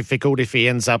make it difficult if he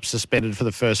ends up suspended for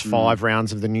the first 5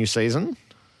 rounds of the new season?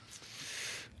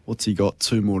 What's he got?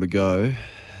 2 more to go.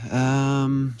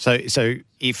 So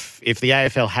if the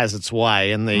AFL has its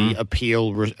way and the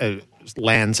appeal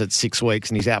lands at 6 weeks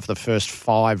and he's out for the first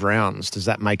 5 rounds, does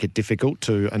that make it difficult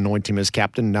to anoint him as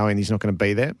captain, knowing he's not going to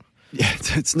be there? Yeah,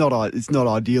 it's not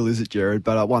ideal, is it, Jared?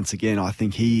 But once again, I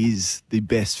think he is the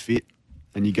best fit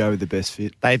and you go with the best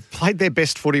fit. They've played their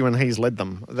best footy when he's led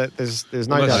them. There's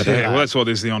no doubt about that. Well, that's why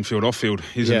there's the on-field, off-field,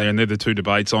 isn't there? And they're the two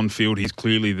debates. On-field, he's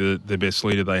clearly the best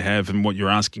leader they have. And what you're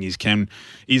asking is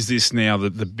this now the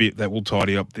bit that will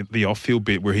tidy up the off-field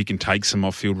bit where he can take some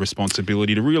off-field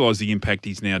responsibility to realise the impact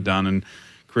he's now done and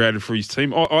created for his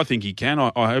team? I think he can.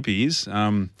 I hope he is.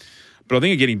 But I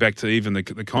think getting back to even the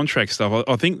contract stuff,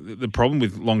 I think the problem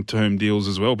with long-term deals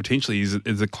as well, potentially, is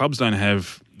the clubs don't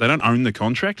own the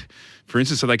contract, for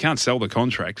instance, so they can't sell the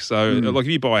contract. So, like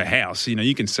if you buy a house,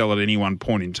 you can sell it at any one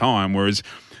point in time, whereas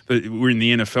we're in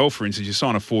the NFL, for instance, you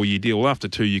sign a 4-year deal. Well, after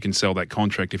 2, you can sell that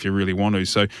contract if you really want to.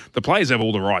 So the players have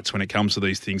all the rights when it comes to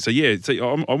these things. So,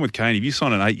 I'm with Kane. If you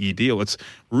sign an 8-year deal, it's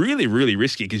really, really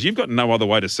risky because you've got no other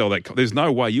way to sell that. There's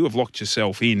no way. You have locked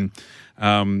yourself in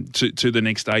to the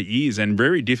next 8 years, and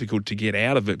very difficult to get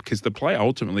out of it because the player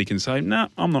ultimately can say, no,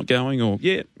 I'm not going, or,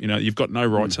 you've got no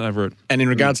rights over it. And in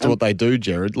regards to what they do,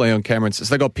 Jared, Leon Cameron says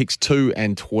they got picks 2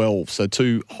 and 12, so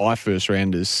 2 high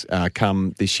first-rounders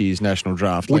come this year's national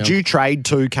draft. Would you trade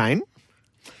 2, Kane?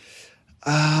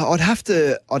 I'd have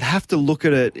to look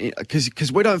at it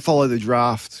because we don't follow the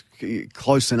draft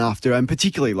close enough to, and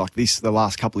particularly like the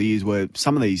last couple of years where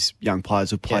some of these young players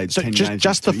have played 10 games.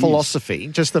 Just the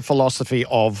philosophy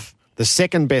of the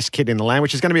second best kid in the land,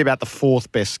 which is going to be about the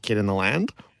 4th best kid in the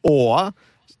land, or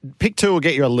pick 2 will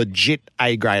get you a legit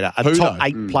A grader, a top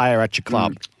 8 player at your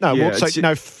club.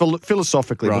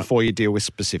 Philosophically, before you deal with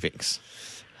specifics.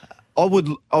 I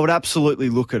would absolutely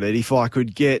look at it if I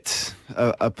could get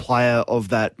a player of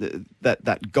that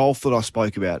golf that I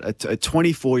spoke about, a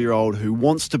 24-year-old who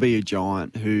wants to be a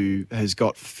giant, who has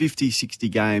got 50, 60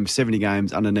 games, 70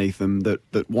 games underneath them that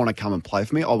want to come and play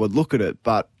for me. I would look at it,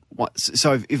 but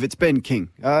so if it's Ben King,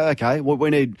 okay,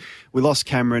 we lost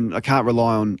Cameron. I can't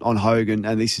rely on Hogan,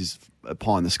 and this is a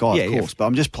pie in the sky, of course, but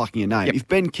I'm just plucking a name. Yep. If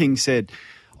Ben King said,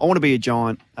 I want to be a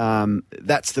giant,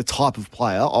 that's the type of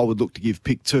player I would look to give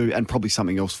pick 2 and probably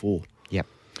something else for. Yep.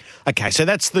 Okay, so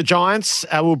that's the Giants.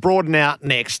 We'll broaden out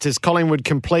next. Has Collingwood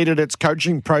completed its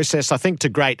coaching process, I think, to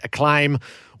great acclaim?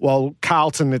 Well,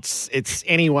 Carlton, it's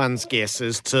anyone's guess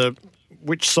as to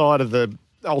which side of the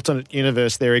alternate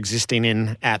universe they're existing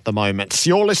in at the moment.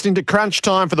 So you're listening to Crunch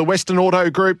Time for the Western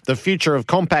Auto Group. The future of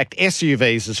compact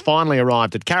SUVs has finally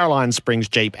arrived at Caroline Springs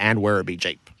Jeep and Werribee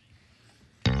Jeep.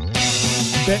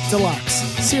 Bet Deluxe.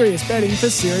 Serious betting for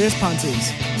serious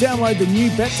punters. Download the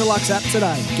new Bet Deluxe app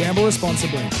today. Gamble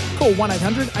responsibly. Call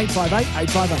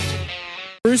 1-800-858-858.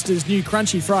 Roosters' new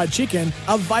crunchy fried chicken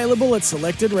available at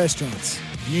selected restaurants.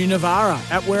 New Navara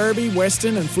at Werribee,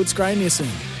 Western and Footscray Nissan.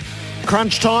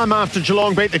 Crunch time after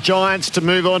Geelong beat the Giants to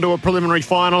move on to a preliminary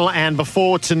final, and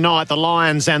before tonight the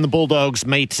Lions and the Bulldogs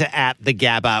meet at the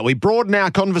Gabba. We broaden our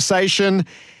conversation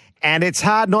and it's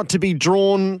hard not to be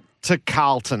drawn to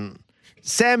Carlton.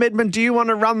 Sam Edmund, do you want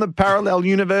to run the parallel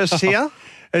universe here?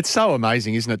 It's so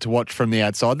amazing, isn't it, to watch from the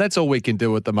outside? That's all we can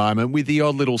do at the moment with the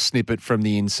odd little snippet from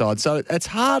the inside. So it's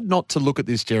hard not to look at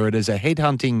this, Jared, as a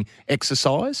headhunting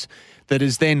exercise that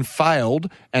has then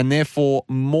failed and therefore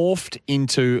morphed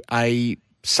into a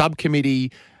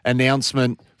subcommittee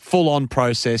announcement, full-on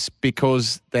process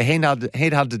because the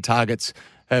headhunted targets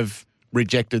have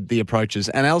rejected the approaches,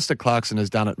 and Alistair Clarkson has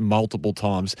done it multiple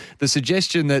times. The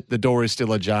suggestion that the door is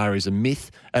still ajar is a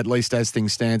myth, at least as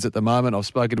things stands at the moment. I've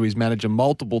spoken to his manager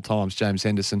multiple times, James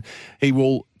Henderson. He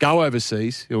will go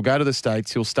overseas, he'll go to the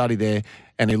States, he'll study there,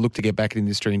 and he'll look to get back in the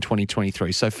industry in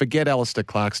 2023. So forget Alistair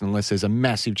Clarkson unless there's a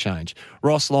massive change.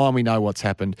 Ross Lyon, we know what's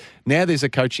happened. Now there's a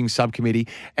coaching subcommittee,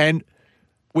 and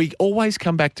we always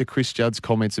come back to Chris Judd's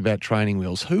comments about training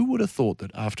wheels. Who would have thought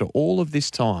that after all of this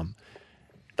time,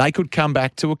 they could come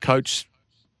back to a coach,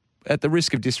 at the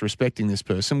risk of disrespecting this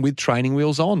person, with training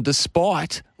wheels on,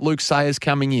 despite Luke Sayers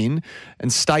coming in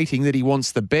and stating that he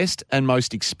wants the best and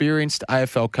most experienced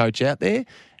AFL coach out there.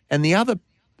 And the other,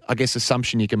 I guess,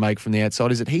 assumption you can make from the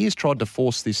outside is that he has tried to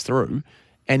force this through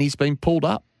and he's been pulled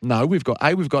up. No, we've got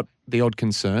the odd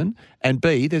concern, and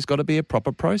B, there's got to be a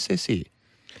proper process here.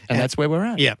 And that's where we're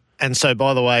at. Yeah. And so,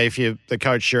 by the way, if you're the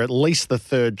coach, you're at least the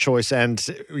third choice and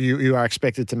you are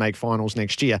expected to make finals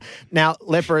next year. Now,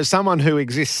 Leper, as someone who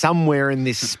exists somewhere in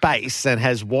this space and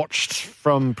has watched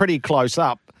from pretty close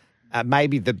up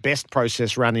maybe the best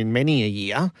process run in many a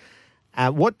year,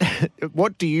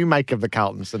 what do you make of the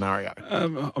Carlton scenario?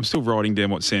 I'm still writing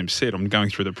down what Sam said. I'm going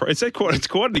through the process. It's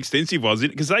quite an extensive one, isn't it?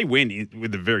 Because they went in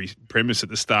with the very premise at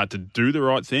the start to do the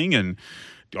right thing and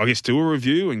I guess, do a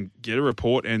review and get a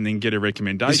report and then get a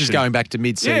recommendation. This is going back to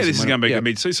mid-season. Yeah, this is going back to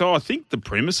mid-season. So I think the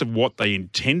premise of what they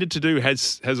intended to do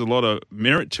has a lot of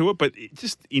merit to it, but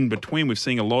just in between we're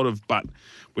seeing a lot of, but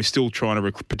we're still trying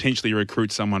to potentially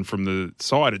recruit someone from the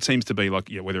side. It seems to be like,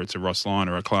 whether it's a Ross Lyon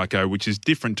or a Clarko, which is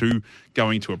different to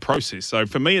going to a process. So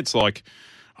for me, it's like,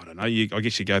 I don't know, I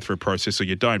guess you go through a process or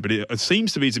you don't, but it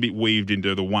seems to be it's a bit weaved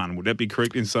into the one. Would that be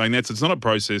correct in saying that? So it's not a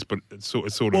process, but it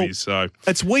sort of is. So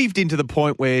it's weaved into the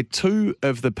point where two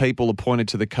of the people appointed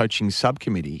to the coaching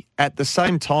subcommittee, at the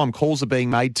same time, calls are being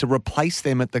made to replace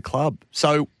them at the club.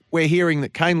 So we're hearing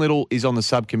that Kane Little is on the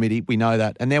subcommittee. We know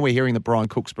that. And now we're hearing that Brian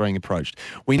Cook's being approached.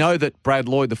 We know that Brad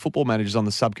Lloyd, the football manager, is on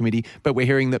the subcommittee, but we're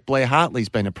hearing that Blair Hartley's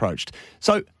been approached.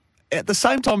 So at the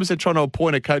same time as they're trying to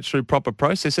appoint a coach through proper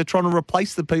process, they're trying to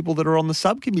replace the people that are on the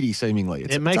subcommittee, seemingly.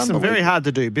 It makes them very hard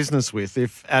to do business with.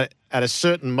 If at a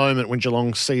certain moment when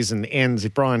Geelong's season ends,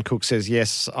 if Brian Cook says,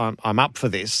 yes, I'm up for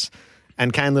this,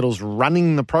 and Kane Little's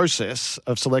running the process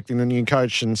of selecting the new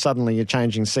coach and suddenly you're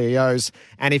changing CEOs,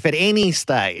 and if at any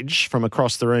stage from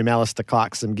across the room Alistair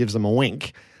Clarkson gives them a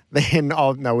wink, then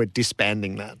we're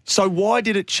disbanding that. So why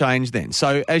did it change then?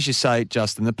 So as you say,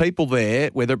 Justin, the people there,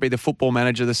 whether it be the football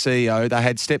manager, the CEO, they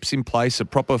had steps in place, a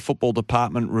proper football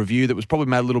department review that was probably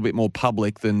made a little bit more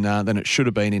public than it should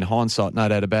have been in hindsight, no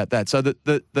doubt about that. So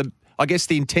I guess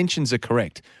the intentions are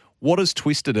correct. What has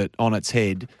twisted it on its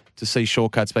head to see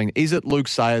shortcuts being? Is it Luke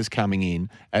Sayers coming in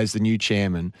as the new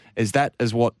chairman? Is that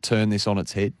as what turned this on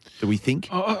its head? Do we think?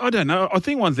 I don't know. I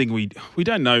think one thing we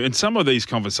don't know, and some of these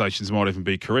conversations might even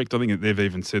be correct. I think that they've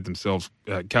even said themselves,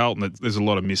 Carlton, that there's a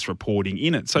lot of misreporting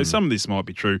in it. So some of this might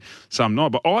be true, some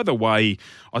not. But either way,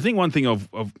 I think one thing I've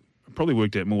probably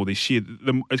worked out more this year,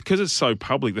 because it's so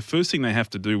public, the first thing they have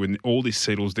to do when all this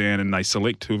settles down and they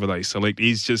select whoever they select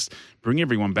is just bring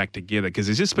everyone back together, because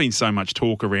there's just been so much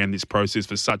talk around this process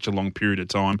for such a long period of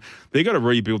time. They've got to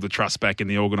rebuild the trust back in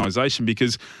the organisation,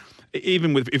 because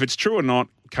even if it's true or not,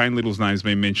 Kane Little's name's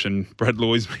been mentioned, Brad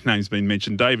Lloyd's name's been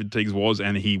mentioned, David Teague's was,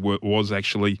 and he was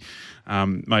actually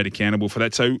made accountable for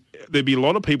that. So there'd be a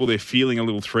lot of people there feeling a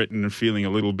little threatened and feeling a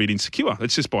little bit insecure.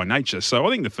 It's just by nature. So I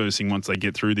think the first thing, once they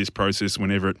get through this process,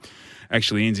 whenever it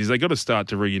actually ends, is they got to start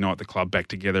to reunite the club back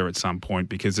together at some point,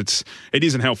 because it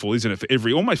isn't helpful, isn't it?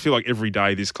 For almost feel like every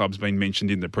day this club's been mentioned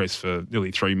in the press for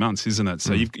nearly 3 months, isn't it?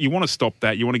 So you want to stop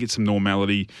that. You want to get some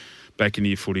normality back into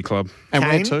your footy club. And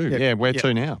Kane? Where to? Yeah, where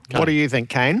to now? Kane. What do you think,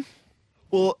 Kane?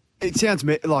 Well, it sounds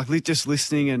like just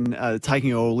listening and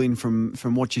taking it all in from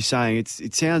what you're saying,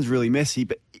 it sounds really messy.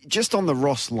 But just on the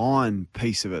Ross Lyon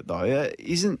piece of it, though,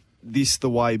 isn't this the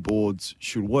way boards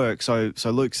should work? So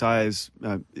Luke Sayers,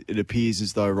 it appears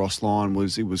as though Ross Lyon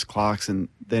was Clarkson,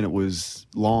 then it was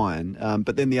Lyon.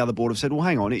 But then the other board have said, well,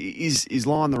 hang on, is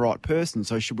Lyon the right person?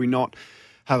 So should we not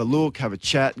have a look, have a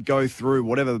chat, go through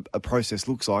whatever a process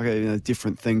looks like,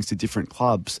 different things to different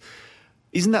clubs?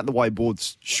 Isn't that the way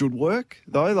boards should work,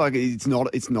 though? Like, it's not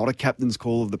a captain's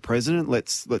call of the president.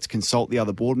 Let's consult the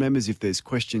other board members. If there's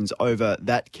questions over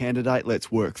that candidate,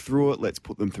 let's work through it. Let's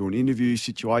put them through an interview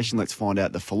situation. Let's find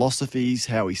out the philosophies,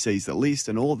 how he sees the list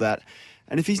and all of that.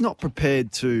 And if he's not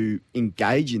prepared to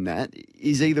engage in that,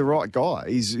 is he the right guy?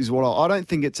 Is what I don't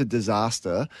think it's a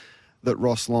disaster that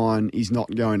Ross Lyon is not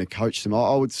going to coach them.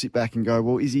 I would sit back and go,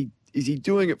 well, is he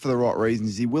doing it for the right reasons?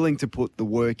 Is he willing to put the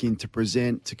work in to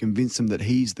present, to convince them that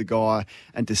he's the guy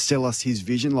and to sell us his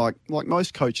vision like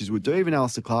most coaches would do? Even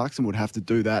Alistair Clarkson would have to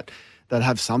do that. They'd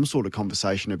have some sort of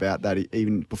conversation about that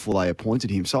even before they appointed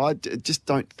him. So I just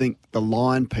don't think the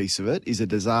line piece of it is a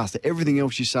disaster. Everything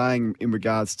else you're saying in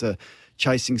regards to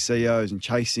chasing CEOs and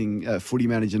chasing footy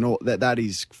managers and all, that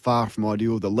is far from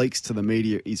ideal. The leaks to the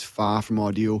media is far from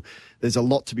ideal. There's a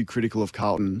lot to be critical of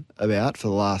Carlton about for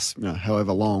the last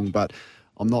however long, but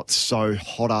I'm not so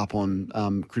hot up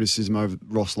on criticism over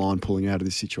Ross Lyon pulling out of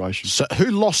this situation. So who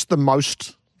lost the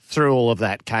most through all of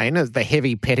that, Kane? The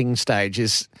heavy petting stage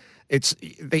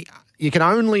you can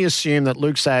only assume that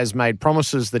Luke Sayers made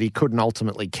promises that he couldn't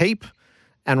ultimately keep,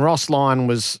 and Ross Lyon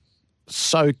was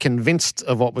so convinced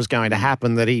of what was going to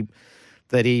happen that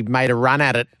he made a run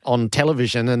at it on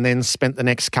television and then spent the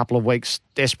next couple of weeks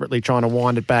desperately trying to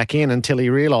wind it back in until he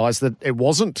realised that it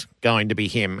wasn't going to be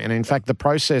him. And in fact, the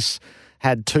process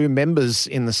had two members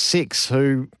in the six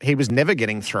who he was never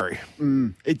getting through.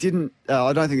 It didn't.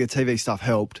 I don't think the TV stuff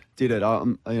helped, did it?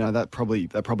 That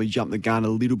probably jumped the gun a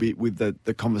little bit with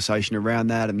the conversation around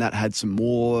that, and that had some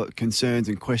more concerns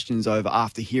and questions over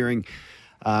after hearing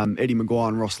Eddie Maguire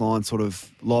and Ross Lyon sort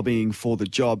of lobbying for the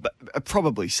job. But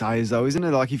probably Sayers, though, isn't it?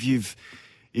 Like if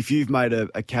you've made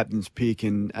a captain's pick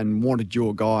and wanted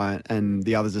your guy and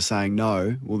the others are saying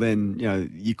no, well then,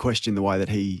 you question the way that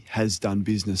he has done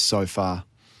business so far.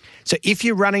 So if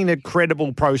you're running a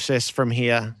credible process from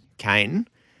here, Kane,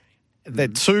 the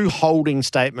two holding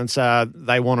statements are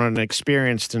they want an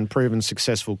experienced and proven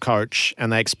successful coach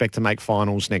and they expect to make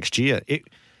finals next year.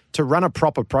 To run a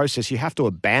proper process, you have to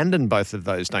abandon both of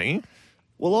those, don't you?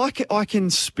 Well, I can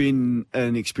spin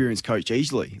an experienced coach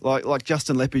easily. Like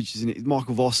Justin Lepage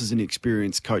Michael Voss is an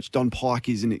experienced coach. Don Pike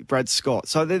is Brad Scott.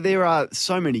 So there are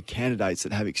so many candidates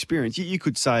that have experience. You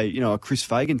could say, a Chris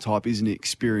Fagan type is an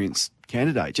experienced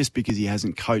candidate just because he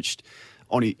hasn't coached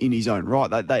in his own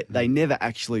right. They never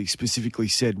actually specifically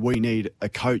said we need a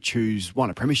coach who's won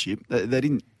a premiership. They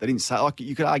didn't say, like,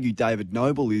 you could argue David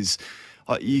Noble is.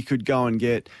 You could go and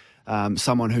get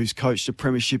someone who's coached a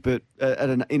premiership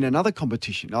in another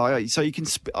competition. So you can.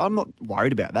 I'm not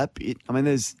worried about that bit. I mean,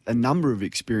 there's a number of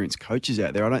experienced coaches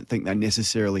out there. I don't think they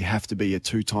necessarily have to be a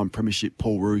two-time premiership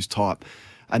Paul Roos type,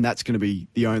 and that's going to be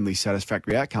the only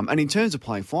satisfactory outcome. And in terms of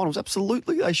playing finals,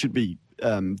 absolutely they should be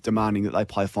demanding that they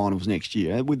play finals next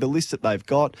year. With the list that they've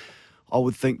got, I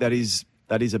would think that is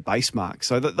a base mark.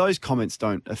 So those comments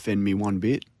don't offend me one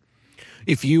bit.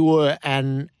 If you were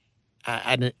a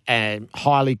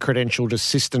highly credentialed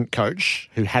assistant coach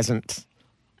who hasn't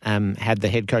had the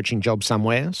head coaching job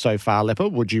somewhere so far,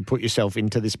 Lepper, would you put yourself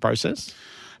into this process?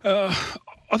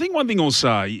 I think one thing I'll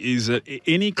say is that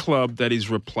any club that is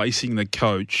replacing the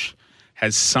coach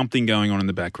has something going on in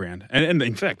the background. And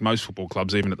in fact, most football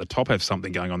clubs, even at the top, have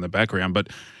something going on in the background. But,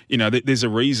 there's a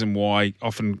reason why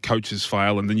often coaches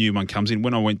fail and the new one comes in.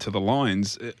 When I went to the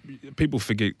Lions, people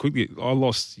forget quickly, I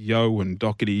lost Yo and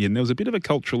Doherty, and there was a bit of a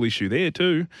cultural issue there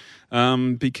too,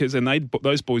 because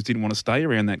those boys didn't want to stay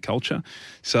around that culture.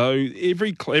 So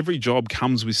every job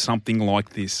comes with something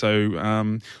like this.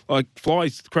 So like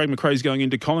Craig McRae's going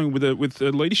into Collingwood with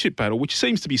a leadership battle, which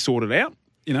seems to be sorted out.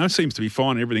 Seems to be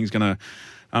fine. Everything's going to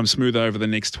smooth over the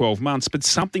next 12 months, but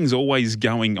something's always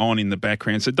going on in the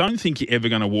background. So don't think you're ever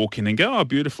going to walk in and go, oh,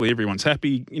 beautifully, everyone's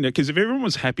happy. Because if everyone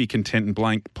was happy, content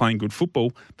and playing good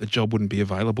football, the job wouldn't be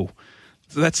available.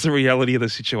 So that's the reality of the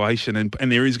situation,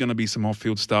 and there is going to be some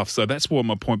off-field stuff. So that's what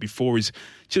my point before is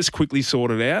just quickly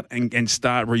sort it out and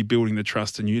start rebuilding the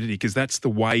trust and unity, because that's the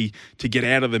way to get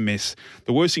out of the mess.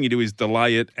 The worst thing you do is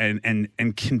delay it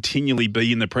and continually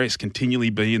be in the press,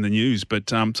 continually be in the news. But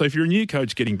so if you're a new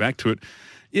coach getting back to it,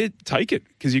 yeah, take it,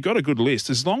 because you've got a good list.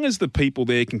 As long as the people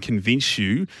there can convince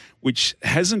you, which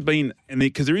hasn't been, and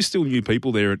because there is still new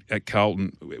people there at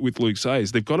Carlton with Luke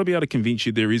Sayers, they've got to be able to convince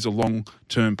you there is a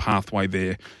long-term pathway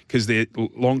there, because their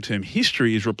long-term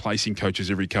history is replacing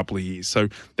coaches every couple of years. So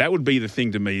that would be the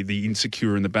thing to me, the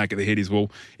insecure in the back of the head is,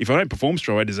 well, if I don't perform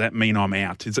straight, does that mean I'm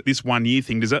out? Is it this 1 year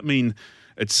thing? Does that mean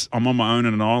I'm on my own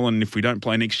on an island? If we don't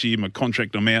play next year, my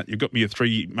contract, I'm out. You've got me a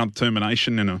 3-month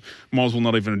termination and I might as well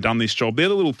not even have done this job. They're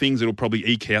the little things that will probably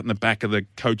eke out in the back of the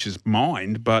coach's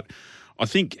mind. But I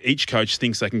think each coach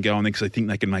thinks they can go on there because they think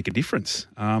they can make a difference.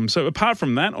 So apart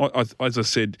from that, as I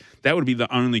said, that would be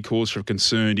the only cause for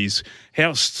concern is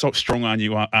how strong are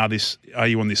you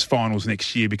on this finals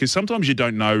next year? Because sometimes you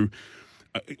don't know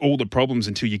all the problems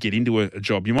until you get into a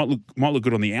job. You might look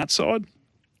good on the outside.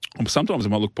 Sometimes it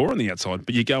might look poor on the outside,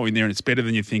 but you go in there and it's better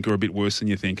than you think or a bit worse than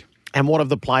you think. And what of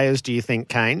the players do you think,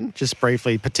 Kane, just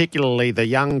briefly, particularly the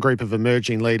young group of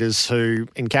emerging leaders who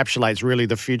encapsulates really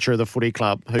the future of the footy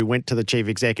club, who went to the chief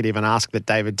executive and asked that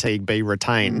David Teague be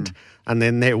retained, and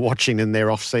then they're watching in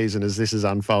their off-season as this is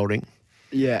unfolding?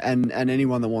 Yeah, and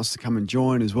anyone that wants to come and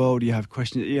join as well, do you have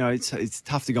questions? It's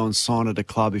tough to go and sign at a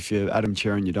club if you're Adam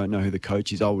Cherry and you don't know who the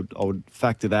coach is. I would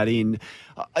factor that in.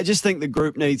 I just think the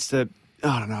group needs to,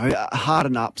 I don't know,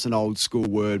 harden up's an old school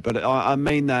word, but I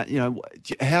mean that,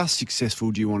 how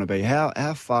successful do you want to be? How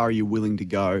far are you willing to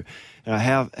go?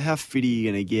 How fit are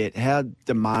you going to get? How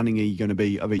demanding are you going to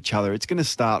be of each other? It's going to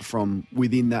start from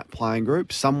within that playing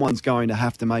group. Someone's going to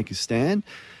have to make a stand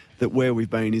that where we've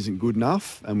been isn't good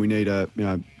enough, and we need to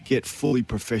get fully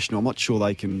professional. I'm not sure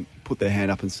they can put their hand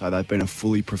up and say they've been a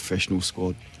fully professional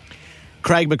squad.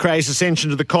 Craig McRae's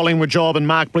ascension to the Collingwood job, and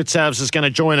Mark Blitzavs is going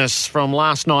to join us from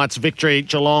last night's victory,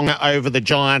 Geelong over the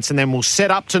Giants, and then we'll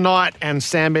set up tonight and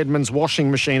Sam Edmonds'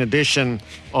 washing machine edition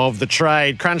of The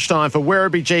Trade. Crunch time for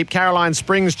Werribee Jeep, Caroline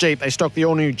Springs Jeep. They stock the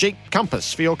all-new Jeep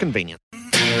Compass for your convenience.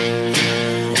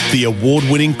 The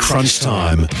award-winning Crunch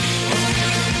Time.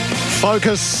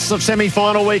 Focus of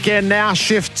semi-final weekend now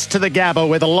shifts to the Gabba,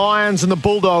 where the Lions and the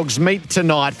Bulldogs meet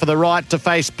tonight for the right to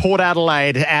face Port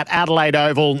Adelaide at Adelaide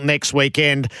Oval next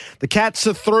weekend. The Cats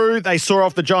are through. They saw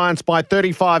off the Giants by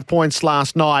 35 points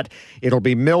last night. It'll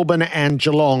be Melbourne and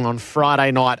Geelong on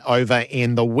Friday night over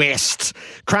in the West.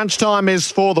 Crunch time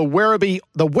is for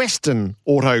the Western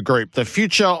Auto Group. The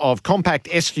future of compact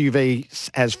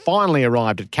SUVs has finally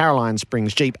arrived at Caroline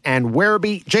Springs Jeep and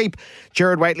Werribee Jeep.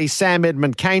 Gerard Waitley, Sam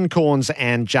Edmund, Kane Corns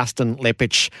and Justin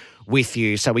Lepich with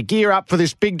you. So we gear up for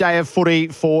this big day of footy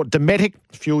for Dometic.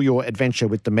 Fuel your adventure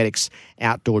with Dometic's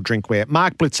outdoor drinkware.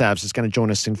 Mark Blitzavs is going to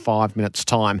join us in 5 minutes'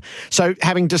 time. So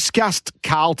having discussed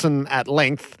Carlton at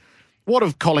length, what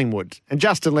of Collingwood? And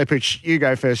Justin Lepich, you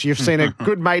go first. You've seen a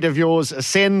good mate of yours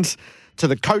ascend to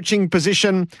the coaching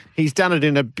position. He's done it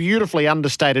in a beautifully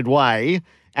understated way.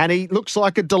 And he looks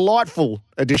like a delightful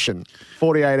addition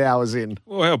 48 hours in.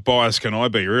 Well, how biased can I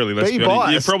be, really? Be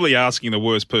biased. You're probably asking the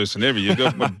worst person ever. You've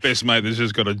got my best mate that's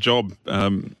just got a job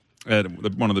at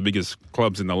one of the biggest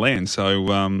clubs in the land.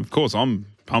 So, of course, I'm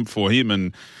pumped for him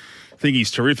and think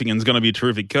he's terrific and is going to be a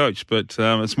terrific coach. But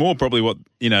it's more probably what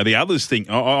the others think.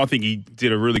 I think he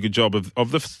did a really good job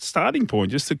of the starting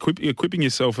point, just equipping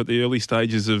yourself at the early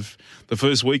stages of the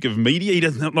first week of media. He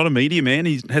doesn't not a media man.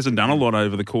 He hasn't done a lot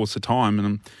over the course of time,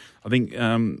 and I think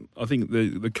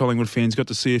the Collingwood fans got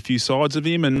to see a few sides of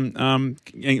him, and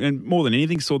more than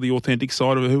anything, saw the authentic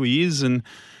side of who he is and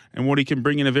what he can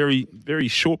bring in a very, very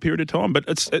short period of time. But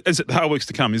it's the hard work's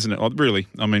to come, isn't it? Really,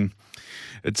 I mean.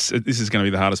 This is going to be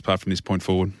the hardest part from this point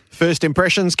forward. First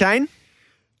impressions, Kane?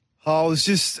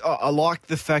 I like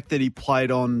the fact that he played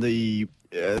on the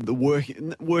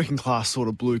working class sort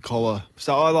of blue collar.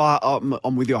 So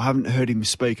I'm with you. I haven't heard him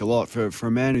speak a lot. For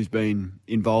a man who's been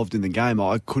involved in the game,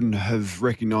 I couldn't have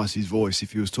recognised his voice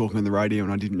if he was talking on the radio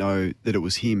and I didn't know that it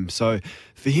was him. So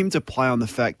for him to play on the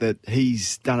fact that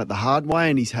he's done it the hard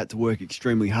way and he's had to work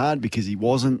extremely hard because he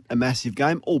wasn't a massive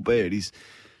game, albeit his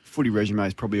footy resume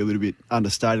is probably a little bit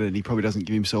understated and he probably doesn't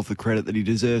give himself the credit that he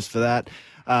deserves for that.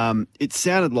 It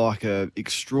sounded like an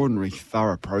extraordinary,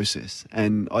 thorough process,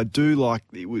 and I do like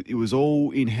it was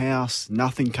all in-house.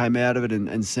 Nothing came out of it,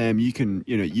 and Sam,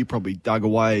 you probably dug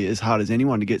away as hard as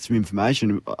anyone to get some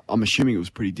information. I'm assuming it was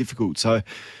pretty difficult. So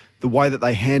the way that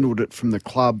they handled it from the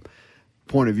club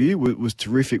point of view was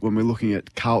terrific. When we're looking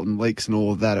at Carlton leaks and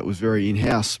all of that, it was very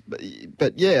in-house.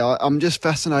 But yeah, I'm just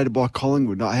fascinated by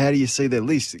Collingwood. How do you see their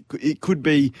list? It could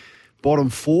be bottom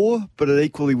four, but it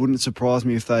equally wouldn't surprise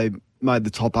me if they made the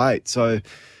top 8. So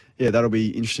yeah, that'll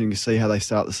be interesting to see how they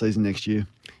start the season next year.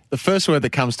 The first word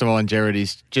that comes to mind, Gerard,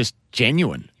 is just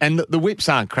genuine. And the whips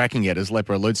aren't cracking yet, as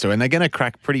Leper alludes to, and they're going to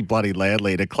crack pretty bloody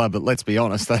loudly at a club that, let's be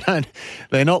honest,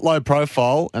 they're not low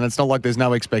profile, and it's not like there's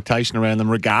no expectation around them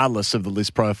regardless of the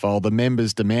list profile. The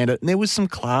members demand it. And there was some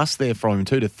class there from him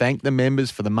too, to thank the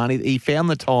members for the money. He found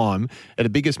the time at the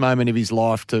biggest moment of his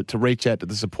life to reach out to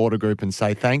the supporter group and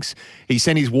say thanks. He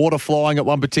sent his water flying at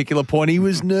one particular point. He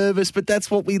was nervous, but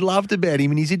that's what we loved about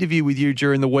him. In his interview with you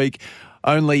during the week,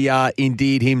 only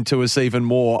endeared him to us even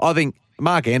more. I think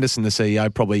Mark Anderson, the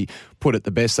CEO, probably put it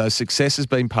the best, though. Success has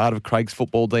been part of Craig's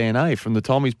football DNA from the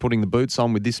time he's putting the boots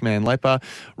on with this man, Leper,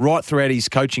 right throughout his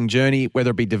coaching journey,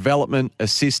 whether it be development,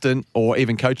 assistant, or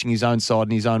even coaching his own side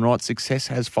in his own right. Success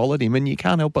has followed him, and you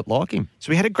can't help but like him.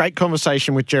 So we had a great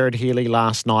conversation with Gerard Healy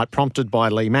last night, prompted by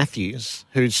Lee Matthews,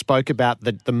 who spoke about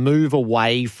the move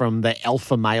away from the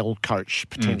alpha male coach,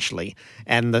 potentially.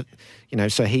 And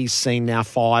so he's seen now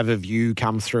 5 of you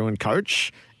come through and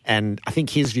coach. And I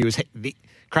think his view is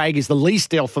Craig is the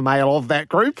least alpha male of that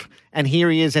group. And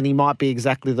here he is, and he might be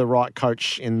exactly the right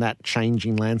coach in that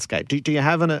changing landscape. Do you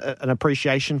have an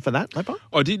appreciation for that, Leper?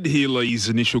 I did hear Lee's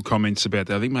initial comments about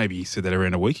that. I think maybe he said that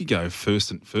around a week ago,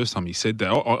 first time he said that.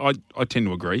 I tend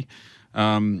to agree.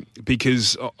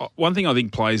 Because one thing I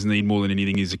think players need more than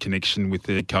anything is a connection with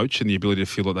their coach and the ability to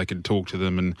feel that they can talk to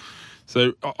them. And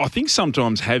so I think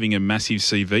sometimes having a massive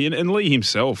CV, and Lee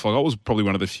himself, I was probably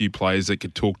one of the few players that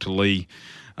could talk to Lee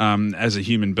as a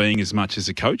human being as much as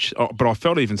a coach. But I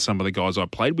felt even some of the guys I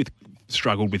played with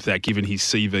struggled with that, given his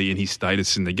CV and his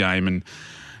status in the game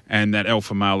and that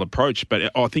alpha male approach.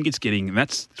 But I think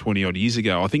that's 20 odd years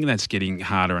ago. I think that's getting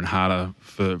harder and harder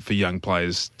for young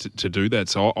players to do that.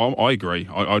 So I agree.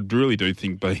 I really do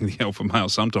think being the alpha male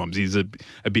sometimes is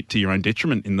a bit to your own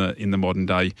detriment in the modern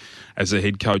day as a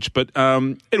head coach. But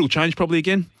it'll change probably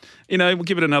again. We'll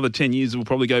give it another 10 years. We'll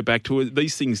probably go back to it.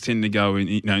 These things tend to go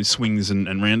in swings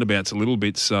and roundabouts a little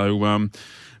bit. So,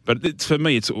 but for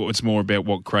me, it's more about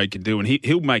what Craig can do, and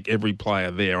he'll make every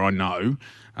player there, I know,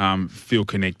 feel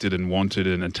connected and wanted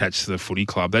and attached to the footy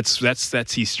club. That's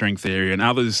his strength area. And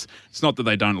others, it's not that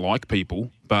they don't like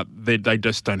people, but they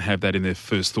just don't have that in their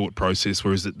first thought process,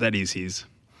 whereas that is his.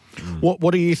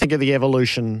 What do you think of the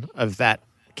evolution of that,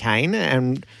 Kane?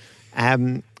 And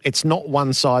it's not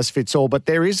one size fits all, but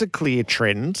there is a clear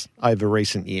trend over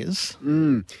recent years.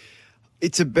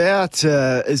 It's about,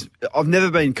 I've never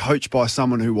been coached by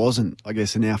someone who wasn't, I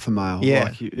guess, an alpha male.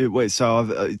 Yeah.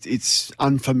 It's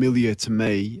unfamiliar to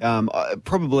me.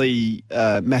 Probably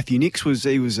Matthew Nicks was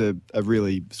a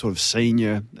really sort of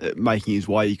senior making his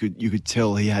way. You could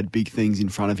tell he had big things in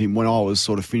front of him when I was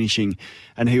sort of finishing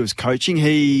and he was coaching.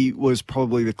 He was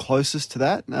probably the closest to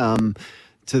that.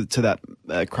 To that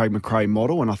Craig McRae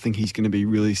model, and I think he's going to be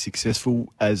really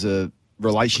successful as a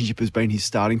relationship has been his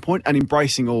starting point, and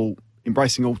embracing all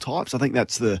types. I think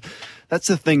that's the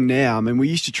thing now. I mean, we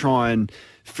used to try and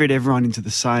fit everyone into the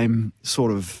same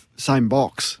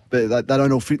box, but they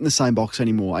don't all fit in the same box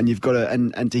anymore. And you've got to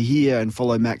and to hear and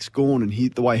follow Max Gawn and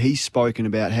the way he's spoken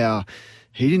about how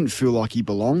he didn't feel like he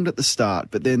belonged at the start,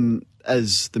 but then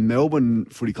as the Melbourne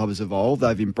Footy Club has evolved,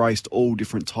 they've embraced all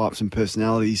different types and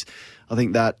personalities. I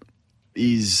think that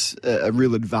is a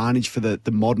real advantage for the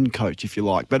modern coach, if you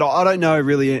like. But I don't know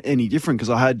really any different because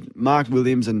I had Mark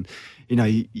Williams and,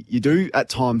 you do at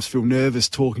times feel nervous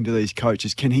talking to these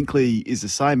coaches. Ken Hinkley is the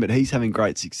same, but he's having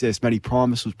great success. Matty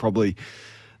Primus was probably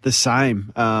the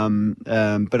same.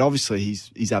 But obviously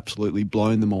he's absolutely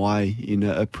blown them away in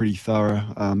a pretty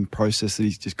thorough process that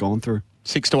he's just gone through.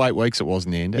 6 to 8 weeks it was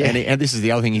in the end. Yeah. And this is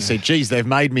the other thing he said, geez, they've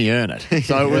made me earn it.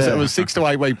 So it was 6 to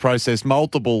 8 week process,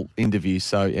 multiple interviews.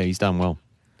 So, yeah, he's done well.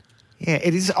 Yeah,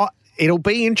 it is. It'll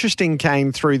be interesting,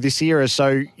 Kane, through this era.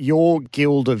 So you're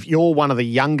one of the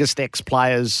youngest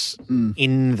ex-players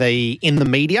in the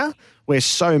media, where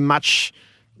so much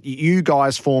you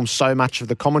guys form so much of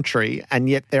the commentary, and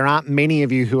yet there aren't many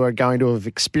of you who are going to have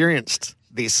experienced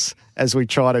this as we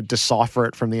try to decipher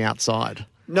it from the outside.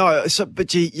 No,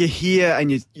 but you hear and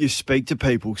you speak to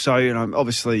people. So,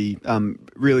 obviously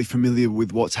really familiar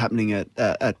with what's happening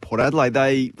at Port Adelaide.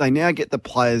 They now get the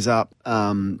players up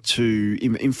to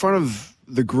in front of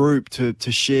the group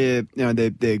to share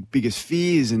their biggest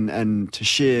fears and to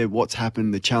share what's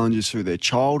happened, the challenges through their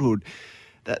childhood.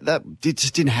 That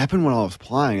just didn't happen when I was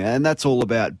playing, and that's all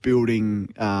about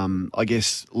building, I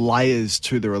guess, layers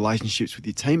to the relationships with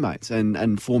your teammates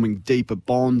and forming deeper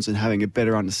bonds and having a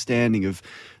better understanding of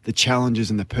the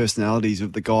challenges and the personalities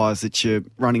of the guys that you're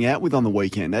running out with on the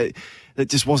weekend. That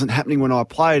just wasn't happening when I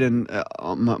played, and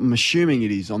I'm assuming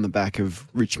it is on the back of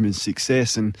Richmond's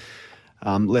success, and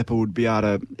Lepper would be able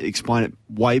to explain it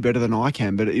way better than I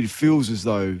can, but it feels as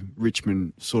though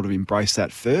Richmond sort of embraced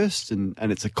that first, and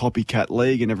it's a copycat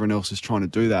league and everyone else is trying to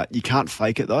do that. You can't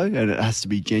fake it though, and it has to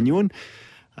be genuine,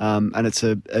 and it's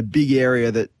a big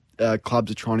area that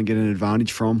clubs are trying to get an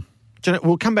advantage from.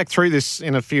 We'll come back through this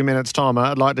in a few minutes' time.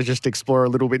 I'd like to just explore a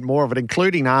little bit more of it,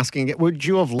 including asking, would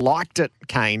you have liked it,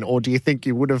 Kane, or do you think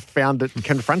you would have found it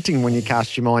confronting when you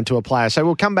cast your mind to a player? So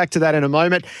we'll come back to that in a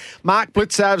moment. Mark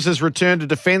Blicavs has returned to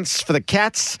defence for the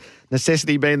Cats,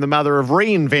 necessity being the mother of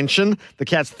reinvention. The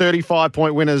Cats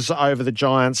 35-point winners over the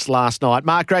Giants last night.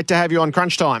 Mark, great to have you on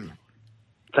Crunch Time.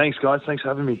 Thanks, guys. Thanks for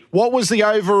having me. What was the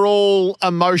overall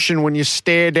emotion when you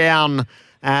stare down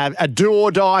a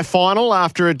do-or-die final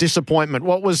after a disappointment?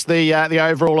 What was the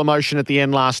overall emotion at the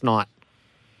end last night?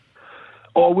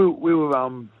 Oh, we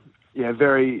were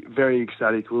very, very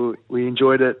ecstatic. We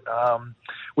enjoyed it.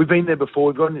 We've been there before.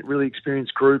 We've got a really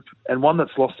experienced group and one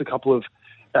that's lost a couple of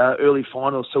early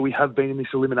finals. So we have been in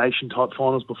this elimination type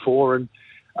finals before, and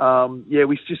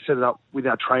we just set it up with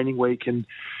our training week and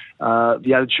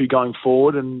the attitude going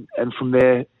forward, and from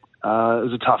there. It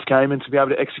was a tough game, and to be able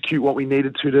to execute what we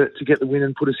needed to get the win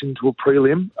and put us into a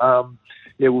prelim,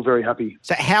 we're very happy.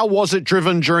 So how was it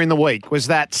driven during the week? Was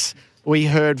that, we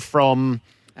heard from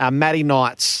Matty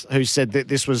Knights, who said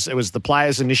that it was the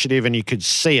players' initiative and you could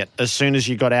see it as soon as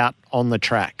you got out on the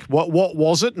track. What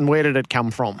was it and where did it come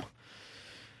from?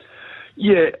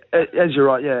 Yeah, as you're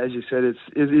right, as you said, it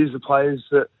is the players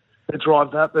that drive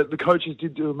that, but the coaches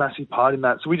did do a massive part in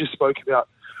that. So we just spoke about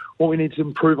what we need to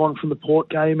improve on from the Port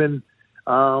game, and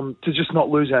to just not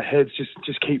lose our heads,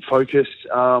 just keep focused.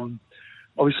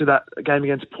 Obviously, that game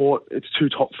against Port, it's two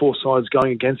top four sides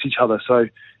going against each other, so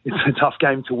it's a tough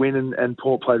game to win, and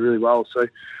Port played really well.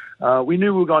 So we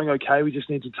knew we were going okay. We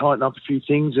just need to tighten up a few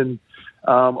things, and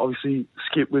obviously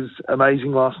Skip was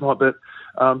amazing last night, but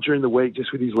during the week,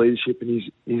 just with his leadership and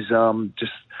his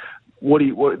just what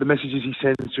the messages he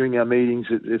sends during our meetings,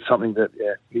 it's something that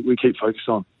we keep focused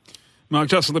on. Mark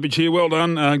Justin Lippich here. Well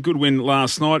done. Good win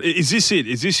last night. Is this it?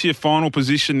 Is this your final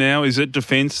position now? Is it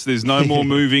defence? There's no more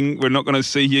moving. We're not going to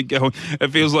see you go. It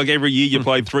feels like every year you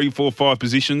played 3, 4, 5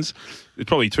 positions. It's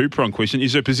probably a two-pronged question.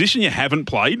 Is there a position you haven't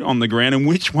played on the ground, and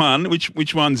which one?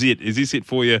 Which one's it? Is this it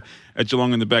for you at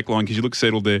Geelong in the back line? Because you look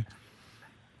settled there.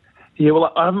 Yeah,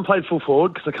 well, I haven't played full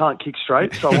forward because I can't kick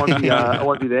straight, so I won't be. I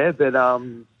won't be there. But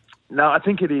no, I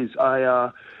think it is.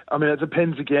 I mean, it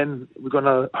depends. Again, we're going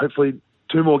to hopefully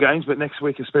 2 more games, but next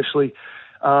week especially,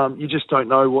 you just don't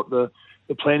know what the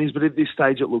plan is. But at this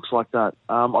stage, it looks like that.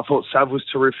 I thought Sav was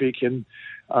terrific, and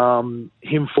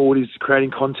him forward is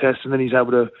creating contests, and then he's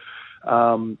able to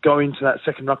go into that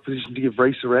second ruck position to give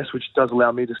Reece a rest, which does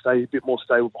allow me to stay a bit more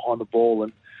stable behind the ball.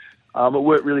 And it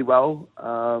worked really well.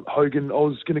 Hogan, I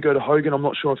was going to go to Hogan. I'm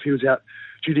not sure if he was out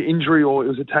due to injury or it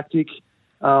was a tactic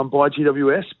by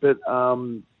GWS, but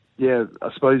yeah,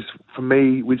 I suppose for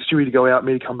me, with Stewie to go out,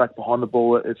 me to come back behind the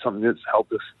ball, it's something that's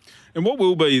helped us. And what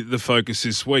will be the focus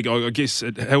this week? I guess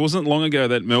it wasn't long ago,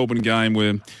 that Melbourne game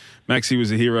where Maxi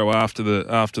was a hero after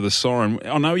the siren.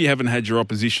 I know you haven't had your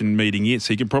opposition meeting yet,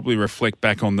 so you can probably reflect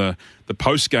back on the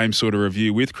post-game sort of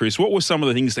review with Chris. What were some of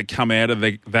the things that come out of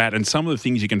that and some of the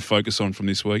things you can focus on from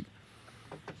this week?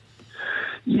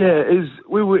 Yeah,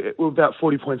 we were about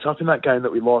 40 points up in that game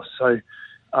that we lost, so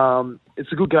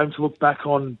it's a good game to look back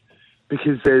on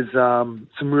because there's some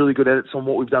really good edits on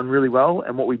what we've done really well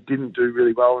and what we didn't do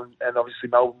really well, and obviously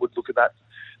Melbourne would look at that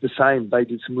the same. They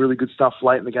did some really good stuff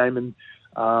late in the game, and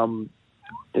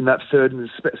in that third and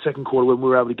the second quarter when we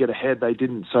were able to get ahead, they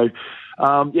didn't. So,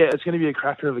 yeah, it's going to be a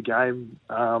cracker of a game.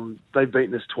 They've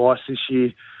beaten us twice this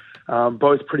year,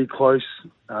 both pretty close.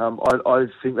 I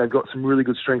think they've got some really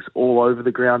good strengths all over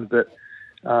the ground, but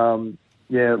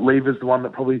yeah, Lever's the one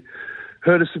that probably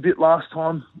hurt us a bit last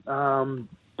time.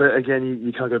 But again,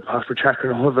 you can't go past Retractor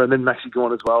and Oliver, and then Maxi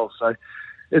Gawn as well. So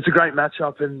it's a great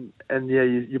matchup, and yeah,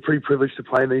 you're pretty privileged to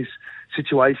play in these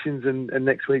situations. And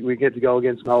next week we get to go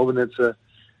against Melbourne. It's a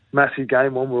massive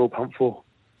game, one we're all pumped for.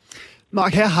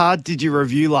 Mark, how hard did you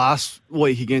review last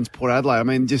week against Port Adelaide? I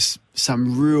mean, just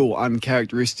some real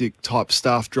uncharacteristic type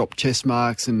stuff, dropped chest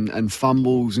marks and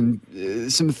fumbles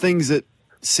and some things that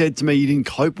said to me you didn't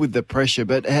cope with the pressure.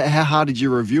 But how hard did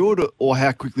you review it, or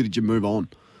how quickly did you move on?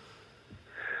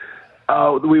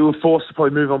 We were forced to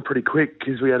probably move on pretty quick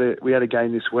because we had a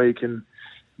game this week, and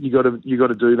you got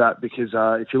to do that because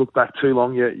if you look back too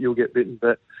long, you'll get bitten.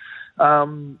 But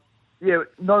yeah,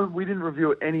 no, we didn't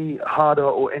review it any harder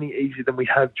or any easier than we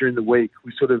have during the week.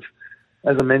 We sort of,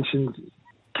 as I mentioned,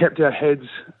 kept our heads,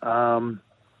 and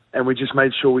we just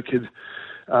made sure we could,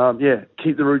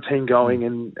 keep the routine going.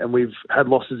 And we've had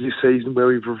losses this season where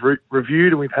we've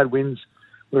reviewed, and we've had wins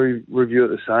where we review it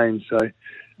the same.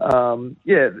 So,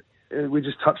 yeah. We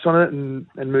just touched on it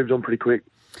and moved on pretty quick.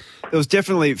 It was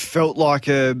definitely felt like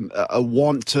a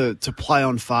want to play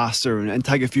on faster and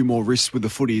take a few more risks with the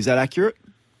footy. Is that accurate?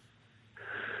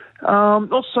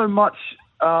 Not so much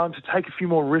to take a few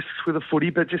more risks with the footy,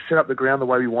 but just set up the ground the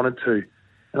way we wanted to.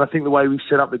 And I think the way we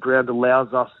set up the ground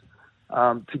allows us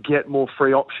to get more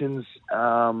free options,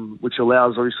 which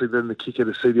allows obviously then the kicker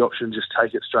to see the option and just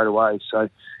take it straight away. So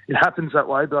it happens that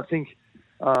way, but I think,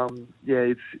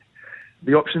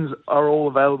 the options are all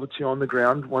available to you on the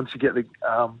ground once you get the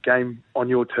game on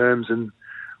your terms. And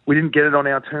we didn't get it on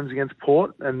our terms against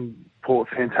Port, and Port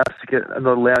fantastic at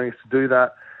not allowing us to do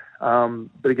that.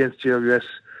 But against GWS,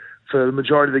 for the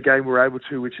majority of the game, we were able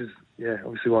to, which is,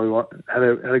 obviously why we had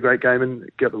a great game and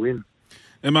get the win.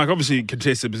 And Mark, obviously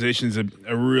contested possessions are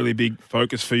a really big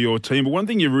focus for your team. But one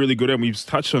thing you're really good at, and we've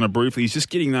touched on it briefly, is just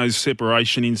getting those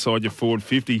separation inside your forward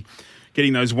 50.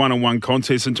 Getting those one-on-one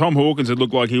contests. And Tom Hawkins, it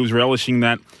looked like he was relishing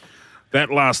that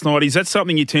last night. Is that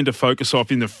something you tend to focus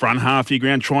off in the front half of your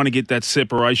ground, trying to get that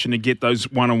separation to get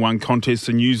those one-on-one contests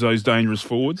and use those dangerous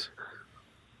forwards?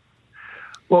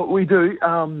 Well, we do.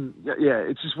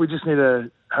 It's just we just need to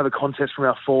have a contest from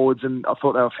our forwards, and I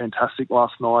thought they were fantastic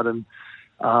last night. And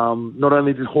not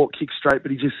only did Hawk kick straight,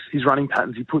 but his running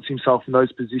patterns, he puts himself in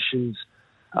those positions,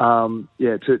 to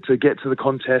get to the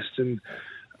contest and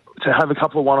to have a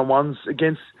couple of one-on-ones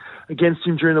against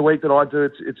him during the week that I do.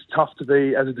 It's tough to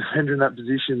be as a defender in that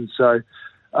position. So,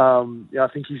 I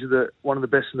think he's one of the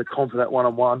best in the comp for that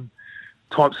one-on-one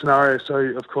type scenario. So,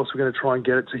 of course, we're going to try and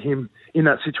get it to him in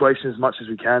that situation as much as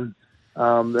we can.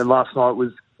 And last night we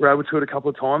were able to it a couple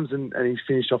of times, and he's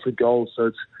finished off with goals. So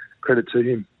it's credit to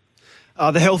him.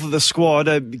 The health of the squad,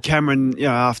 Cameron,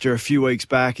 after a few weeks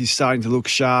back, he's starting to look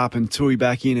sharp, and Tui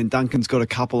back in, and Duncan's got a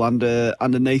couple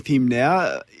underneath him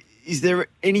now. Is there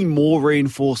any more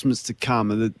reinforcements to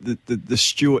come? The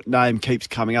Stewart name keeps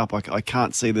coming up. I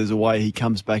can't see there's a way he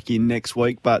comes back in next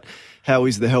week, but how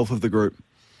is the health of the group?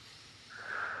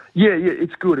 Yeah,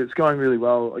 it's good. It's going really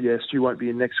well. Yeah, Stu won't be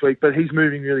in next week, but he's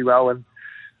moving really well,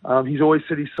 and he's always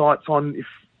set his sights on if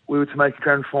we were to make a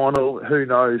grand final, who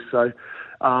knows? So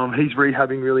he's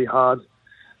rehabbing really hard.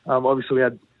 Obviously, we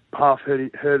had Parf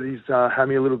hurt his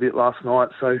hammy a little bit last night,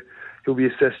 so he'll be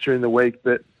assessed during the week.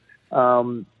 But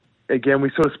again,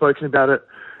 we've sort of spoken about it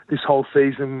this whole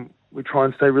season. We try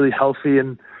and stay really healthy,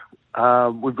 and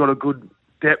we've got a good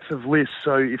depth of list.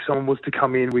 So if someone was to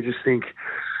come in, we just think,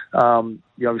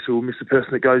 obviously we'll miss the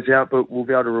person that goes out, but we'll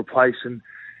be able to replace and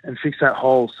fix that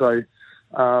hole. So,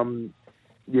 I think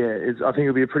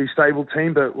it'll be a pretty stable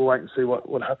team, but we'll wait and see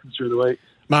what happens through the week.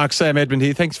 Mark, Sam Edmund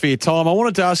here. Thanks for your time. I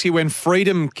wanted to ask you when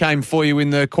freedom came for you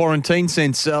in the quarantine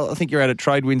sense. I think you're out at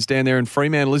Trade Winds down there in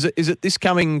Fremantle. Is it this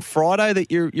coming Friday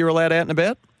that you're allowed out and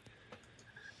about?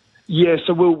 Yeah,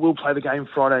 so we'll play the game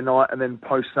Friday night, and then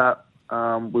post that,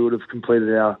 we would have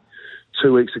completed our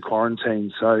 2 weeks of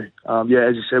quarantine. So, as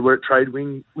you said, we're at Trade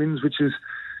Winds, which is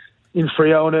in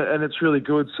Freo, and it's really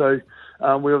good. So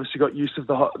we obviously got use of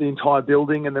the entire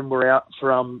building, and then we're out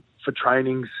for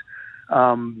trainings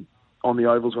on the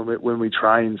ovals when we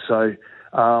train. So,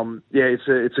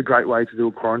 it's a great way to do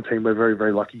a quarantine. We're very,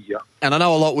 very lucky here. And I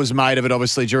know a lot was made of it,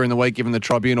 obviously, during the week, given the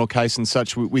tribunal case and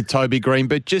such with Toby Green,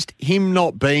 but just him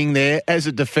not being there as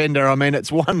a defender, I mean,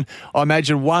 it's one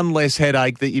less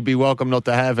headache that you'd be welcome not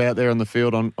to have out there on the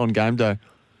field on game day.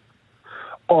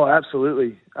 Oh,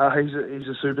 absolutely. He's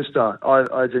a superstar.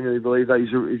 I genuinely believe that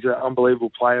he's an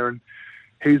unbelievable player, and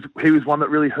he was one that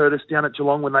really hurt us down at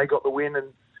Geelong when they got the win, and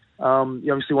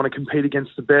you obviously want to compete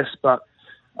against the best, but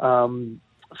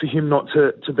for him not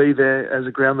to be there as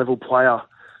a ground level player,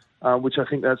 which I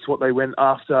think that's what they went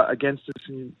after against us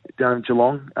down in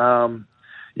Geelong.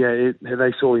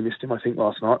 They sorely missed him, I think,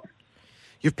 last night.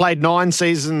 You've played 9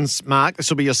 seasons, Mark. This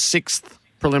will be your 6th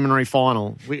preliminary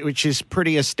final, which is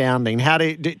pretty astounding. How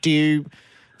do you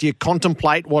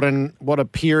contemplate what a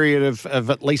period of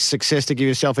at least success to give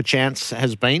yourself a chance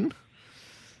has been?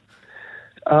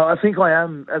 I think I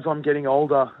am. As I'm getting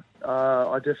older,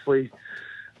 I definitely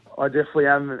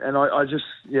am, and I just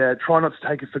try not to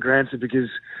take it for granted, because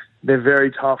they're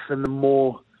very tough. And the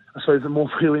more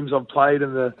prelims I've played,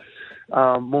 and the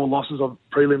more losses of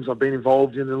prelims I've been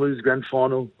involved in, the lose grand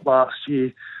final last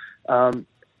year.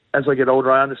 As I get older,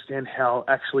 I understand how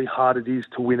actually hard it is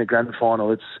to win a grand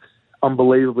final. It's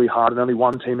unbelievably hard, and only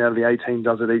one team out of the 18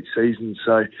 does it each season.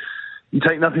 So you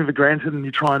take nothing for granted, and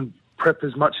you try and prep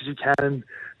as much as you can and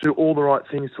do all the right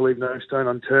things to leave no stone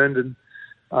unturned. And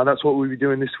that's what we'll be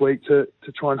doing this week to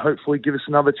try and hopefully give us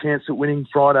another chance at winning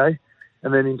Friday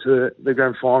and then into the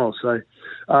grand final. So,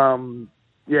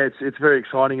 it's very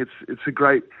exciting. It's a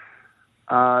great...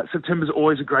 September's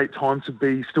always a great time to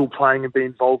be still playing and be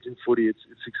involved in footy. It's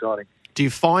exciting. Do you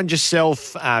find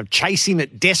yourself chasing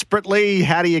it desperately?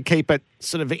 How do you keep it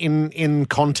sort of in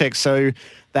context so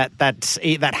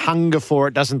that hunger for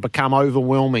it doesn't become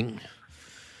overwhelming?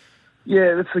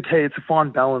 Yeah, that's the key. It's a fine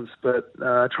balance, but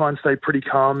try and stay pretty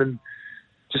calm and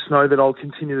just know that I'll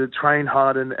continue to train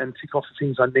hard and tick off the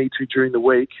things I need to during the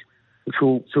week, which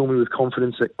will fill me with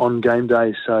confidence on game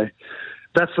day. So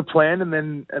that's the plan, and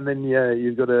then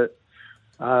you've got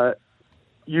to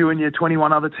you and your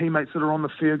 21 other teammates that are on the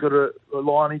field got to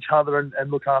rely on each other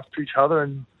and look after each other,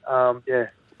 and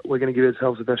we're going to give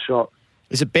ourselves the best shot.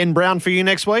 Is it Ben Brown for you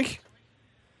next week?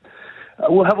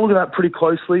 We'll have a look at that pretty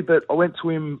closely, but I went to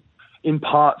him in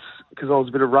parts because I was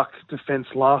a bit of ruck defence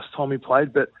last time he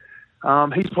played, but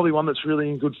he's probably one that's really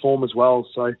in good form as well.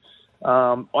 So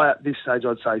at this stage,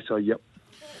 I'd say so, yep.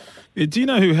 Do you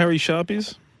know who Harry Sharp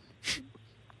is?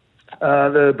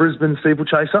 The Brisbane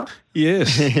steeplechaser?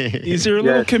 Yes. Is there a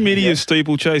little committee of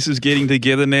steeplechasers getting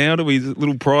together now? Do we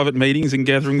little private meetings and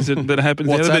gatherings that happen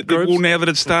now that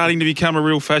it's starting to become a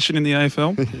real fashion in the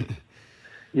AFL?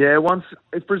 Yeah,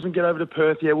 if Brisbane get over to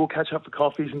Perth, we'll catch up for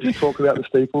coffees and just talk about the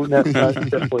steeple. No,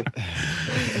 definitely.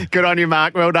 Good on you,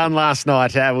 Mark. Well done last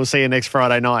night. We'll see you next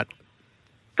Friday night.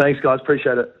 Thanks, guys.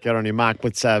 Appreciate it. Good on you, Mark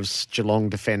Blitzav's Geelong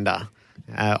defender.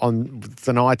 On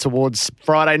the night towards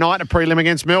Friday night, a prelim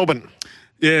against Melbourne.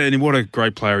 Yeah, and what a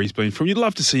great player he's been from. You'd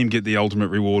love to see him get the ultimate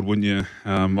reward, wouldn't you?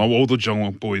 All the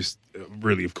Geelong boys,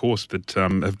 really, of course, that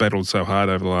have battled so hard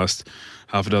over the last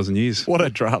half a dozen years. What a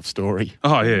draft story.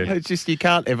 Oh, yeah. It's just, you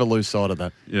can't ever lose sight of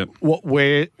that. Yep.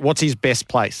 What's his best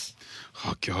place?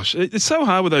 Oh, gosh. It's so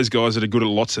hard with those guys that are good at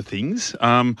lots of things.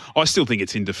 I still think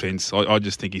it's in defence. I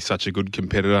just think he's such a good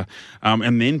competitor.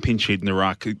 And then pinch hit in the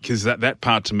ruck, because that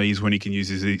part to me is when he can use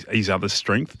his other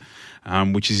strength,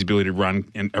 which is his ability to run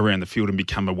around the field and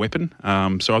become a weapon.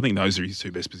 So I think those are his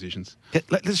two best positions.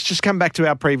 Let's just come back to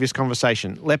our previous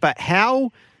conversation. Leper,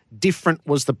 how different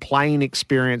was the playing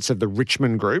experience of the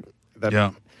Richmond group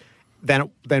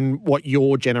than what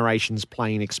your generation's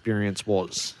playing experience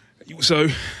was? So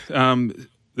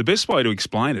the best way to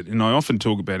explain it, and I often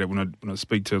talk about it when I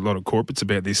speak to a lot of corporates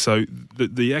about this, so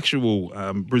the actual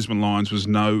Brisbane Lions was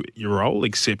know your role,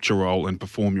 accept your role and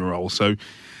perform your role. So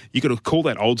you got to call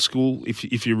that old school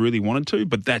if you really wanted to,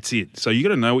 but that's it. So you got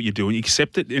to know what you're doing,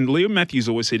 accept it. And Liam Matthews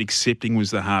always said accepting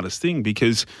was the hardest thing,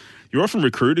 because you're often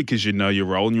recruited because you know your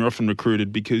role, and you're often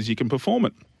recruited because you can perform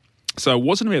it. So it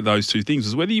wasn't about those two things. It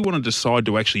was whether you want to decide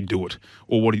to actually do it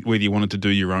or whether you wanted to do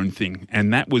your own thing.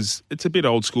 And it's a bit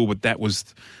old school, but that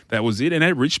was it. And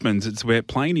at Richmond's, it's about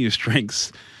playing to your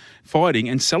strengths, fighting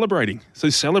and celebrating. So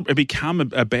it become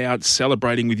about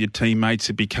celebrating with your teammates.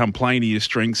 It become playing to your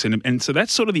strengths. And so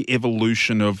that's sort of the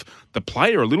evolution of the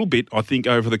player a little bit, I think,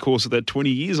 over the course of that 20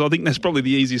 years. I think that's probably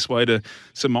the easiest way to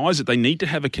surmise it. They need to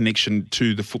have a connection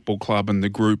to the football club and the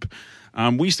group.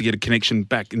 We used to get a connection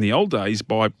back in the old days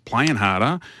by playing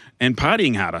harder and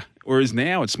partying harder, whereas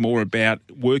now it's more about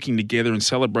working together and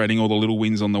celebrating all the little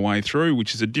wins on the way through,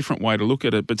 which is a different way to look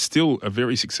at it, but still a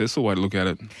very successful way to look at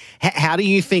it. How do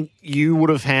you think you would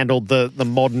have handled the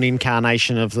modern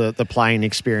incarnation of the playing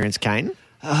experience, Kane?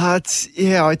 It's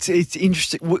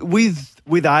interesting.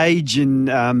 With age and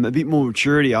a bit more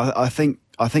maturity, I think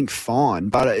fine,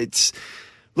 but it's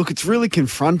really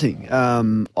confronting.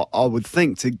 I would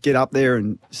think, to get up there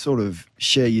and sort of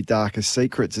share your darkest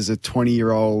secrets as a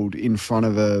 20-year-old in front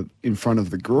of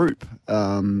the group,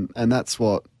 and that's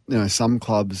what some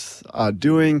clubs are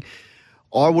doing.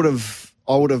 I would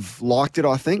have liked it,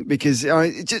 I think, because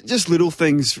just little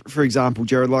things. For example,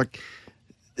 Jared, like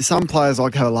some players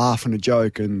like have a laugh and a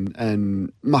joke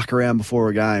and muck around before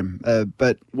a game.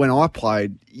 But when I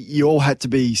played, you all had to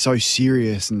be so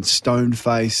serious and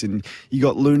stone-faced, and you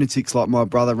got lunatics like my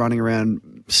brother running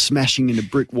around smashing into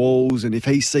brick walls, and if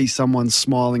he sees someone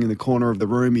smiling in the corner of the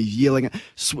room, he's yelling.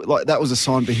 Like that was a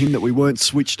sign for him that we weren't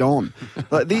switched on.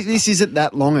 Like this isn't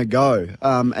that long ago.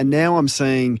 And now I'm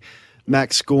seeing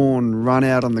Max Gawn run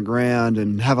out on the ground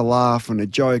and have a laugh and a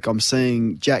joke. I'm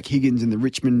seeing Jack Higgins in the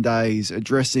Richmond days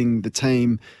addressing the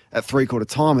team at three-quarter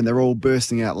time, and they're all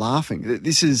bursting out laughing.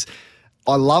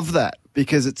 I love that,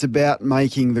 because it's about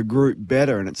making the group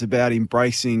better, and it's about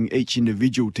embracing each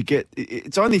individual to get.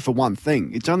 It's only for one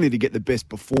thing. It's only to get the best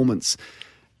performance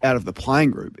out of the playing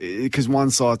group, because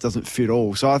one size doesn't fit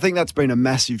all. So I think that's been a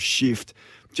massive shift.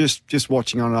 Just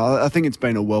watching on it, I think it's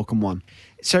been a welcome one.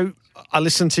 So I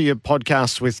listened to your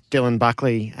podcast with Dylan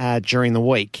Buckley during the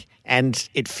week, and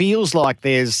it feels like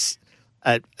there's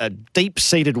a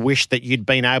deep-seated wish that you'd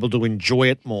been able to enjoy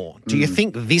it more. Do you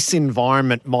think this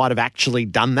environment might have actually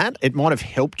done that? It might have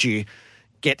helped you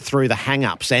get through the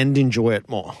hang-ups and enjoy it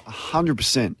more?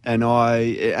 100%. And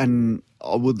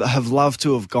I would have loved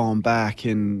to have gone back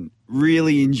and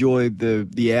really enjoyed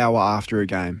the hour after a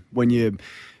game when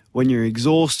you're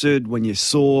exhausted, when you're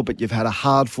sore, but you've had a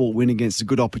hard-fought win against a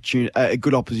good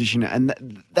opposition,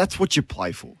 and that's what you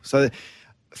play for. So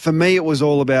for me, it was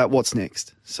all about what's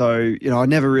next. So, I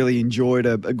never really enjoyed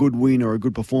a good win or a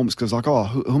good performance, because who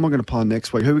am I going to play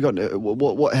next week? Who we got?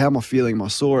 How am I feeling? Am I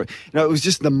sore? It was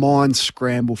just the mind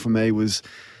scramble for me was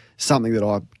something that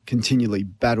I continually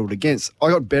battled against. I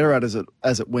got better at it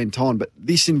as it went on, but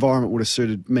this environment would have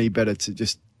suited me better to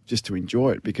just to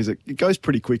enjoy it, because it goes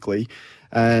pretty quickly,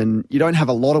 and you don't have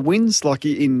a lot of wins. Like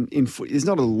in footy, there's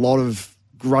not a lot of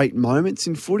great moments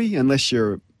in footy unless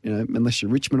you're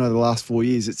Richmond over the last 4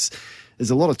 years. There's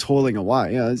a lot of toiling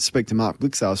away. I speak to Mark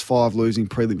Blixar's 5 losing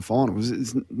prelim finals.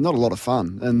 It's not a lot of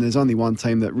fun, and there's only one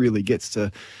team that really gets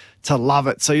to love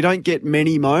it. So you don't get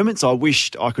many moments. I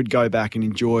wished I could go back and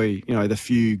enjoy, the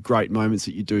few great moments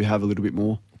that you do have a little bit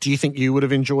more. Do you think you would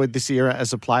have enjoyed this era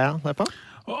as a player, Leper?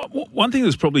 One thing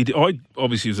that's probably, I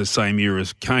obviously was the same era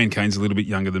as Kane. Kane's a little bit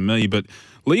younger than me, but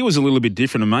Lee was a little bit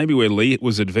different, and maybe where Lee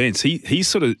was advanced,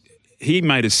 he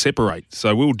made us separate.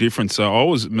 So we were different.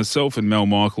 So myself and Mel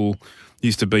Michael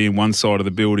used to be in one side of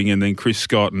the building, and then Chris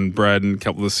Scott and Brad and a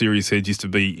couple of the serious heads used to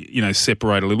be,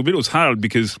 separate a little bit. It was hard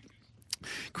because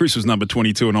Chris was number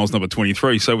 22 and I was number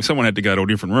 23, so someone had to go to a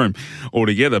different room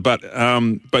altogether. But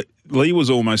Lee was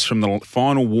almost from the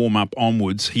final warm-up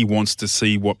onwards, he wants to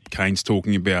see what Kane's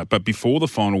talking about. But before the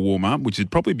final warm-up, which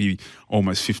would probably be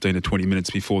almost 15 to 20 minutes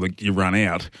before you run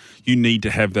out, you need to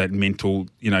have that mental,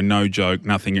 no joke,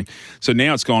 nothing. So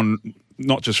now it's gone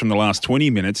not just from the last 20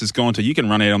 minutes, it's gone to you can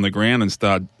run out on the ground and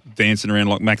start dancing around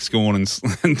like Max Gawn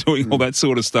and doing all that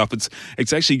sort of stuff.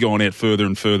 It's actually gone out further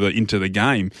and further into the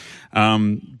game.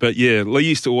 But yeah, Lee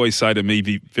used to always say to me,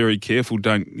 be very careful,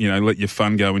 don't let your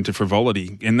fun go into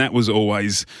frivolity. And that was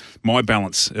always my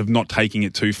balance of not taking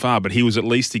it too far. But he was at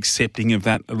least accepting of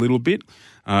that a little bit.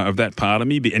 Of that part of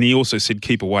me. And he also said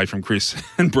keep away from Chris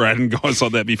and Brad and guys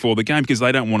like that before the game because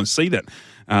they don't want to see that.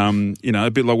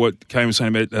 A bit like what Kane was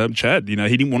saying about Chad. He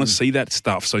didn't want to see that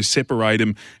stuff. So separate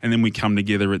them and then we come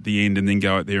together at the end and then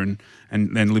go out there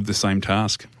and live the same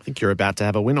task. I think you're about to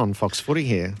have a win on Fox Footy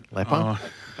here, Leper.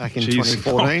 Back in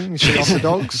 2014, shit off the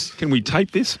Dogs. Can we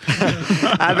tape this?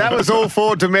 That was all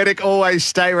for Dometic. Always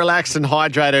stay relaxed and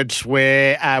hydrated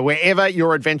wherever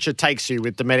your adventure takes you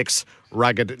with Dometic's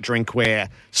rugged drinkware.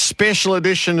 Special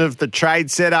edition of the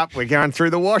trade setup. We're going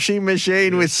through the washing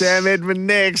machine with Sam Edmund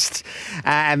next.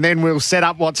 And then we'll set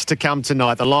up what's to come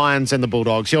tonight, the Lions and the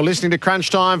Bulldogs. You're listening to Crunch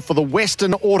Time for the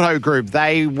Western Auto Group.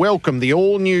 They welcome the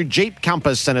all-new Jeep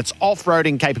Compass and its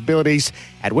off-roading capabilities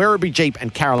at Werribee Jeep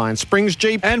and Caroline Springs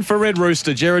Jeep. And for Red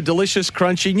Rooster, Jared, delicious,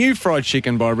 crunchy new fried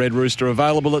chicken by Red Rooster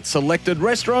available at selected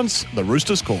restaurants. The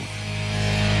Rooster's Call.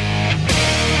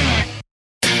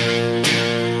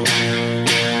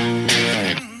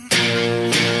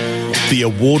 The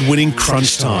award-winning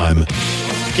Crunch Time.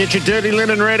 Get your dirty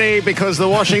linen ready because the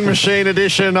washing machine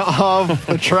edition of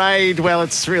the trade, well,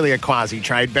 it's really a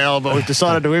quasi-trade bell, but we've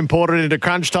decided to import it into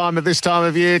Crunch Time at this time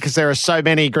of year because there are so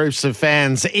many groups of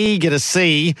fans eager to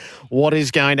see what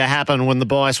is going to happen when the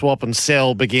buy, swap and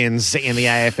sell begins in the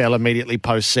AFL immediately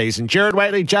post-season. Jared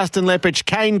Waitley, Justin Lepich,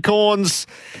 Kane Corns,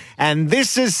 and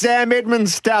this is Sam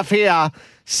Edmund's stuff here.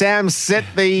 Sam set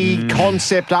the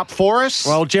concept up for us.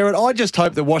 Well, Jared, I just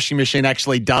hope the washing machine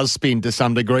actually does spin to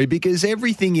some degree because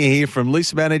everything you hear from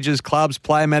list managers, clubs,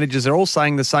 player managers, they're all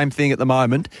saying the same thing at the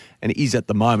moment, and it is at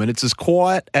the moment. It's as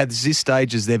quiet at this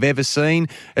stage as they've ever seen.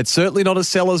 It's certainly not a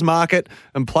seller's market,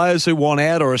 and players who want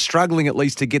out or are struggling at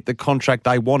least to get the contract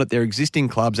they want at their existing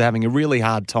clubs are having a really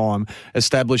hard time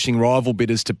establishing rival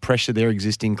bidders to pressure their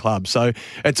existing club. So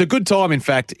it's a good time, in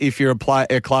fact, if you're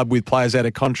a club with players out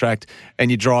of contract and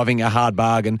you're driving a hard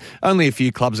bargain. Only a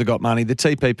few clubs have got money. The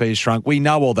TPP has shrunk. We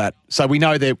know all that. So we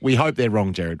know that. We hope they're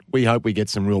wrong, Jared. We hope we get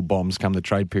some real bombs come the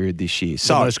trade period this year.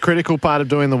 So the most critical part of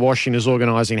doing the washing is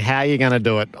organising how you're going to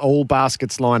do it. All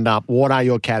baskets lined up. What are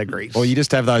your categories? Well, you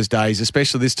just have those days,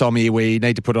 especially this time of year where you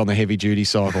need to put it on the heavy-duty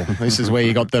cycle. This is where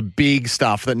you got the big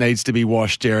stuff that needs to be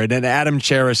washed, Jared. And Adam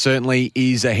Cerra certainly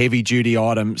is a heavy-duty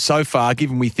item. So far,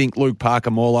 given we think Luke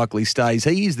Parker more likely stays,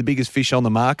 he is the biggest fish on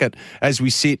the market as we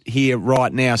sit here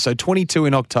right now. So 22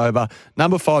 in October,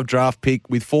 number 5 draft pick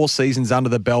with 4 seasons under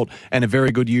the belt and a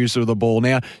very good user of the ball.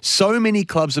 Now, so many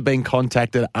clubs have been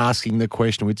contacted asking the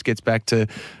question, which gets back to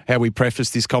how we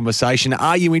preface this conversation.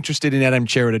 Are you interested in Adam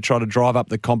Cerra to try to drive up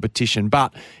the competition?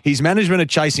 But his management are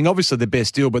chasing, obviously, the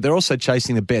best deal, but they're also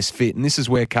chasing the best fit. And this is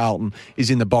where Carlton is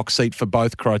in the box seat for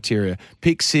both criteria.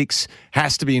 Pick 6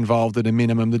 has to be involved at a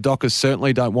minimum. The Dockers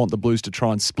certainly don't want the Blues to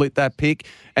try and split that pick.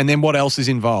 And then what else is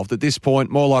involved? At this point,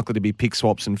 more likely to be pick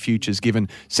swaps and futures, given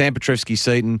Sam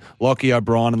Petrevski-Seton, Lockie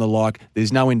O'Brien and the like.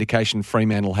 There's no indication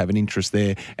Fremantle have an interest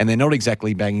there, and they're not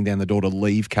exactly banging down the door to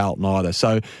leave Carlton either.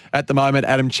 So at the moment,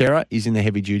 Adam Cerra is in the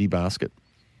heavy-duty basket.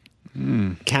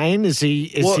 Kane, is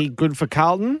he good for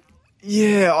Carlton?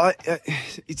 Yeah,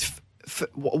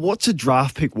 what's a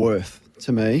draft pick worth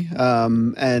to me?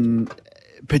 And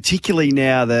particularly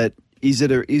now that is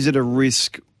it a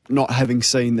risk not having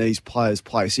seen these players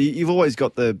play? So you've always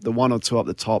got the one or two up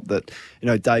the top that,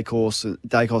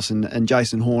 Dacos and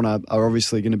Jason Horn are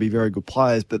obviously going to be very good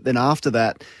players. But then after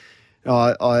that,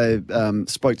 I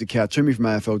spoke to Kao Toomey from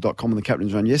AFL.com on the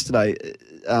Captain's Run yesterday.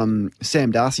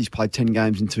 Sam Darcy's played 10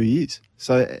 games in 2 years.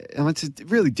 So it's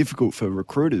really difficult for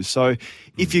recruiters. So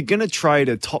if you're going to trade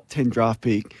a top 10 draft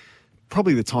pick,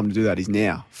 probably the time to do that is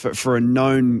now for a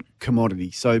known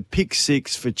commodity. So pick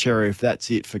 6 for Cerra, if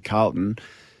that's it for Carlton,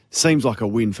 seems like a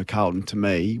win for Carlton to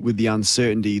me with the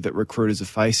uncertainty that recruiters are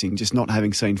facing, just not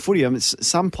having seen footy. I mean,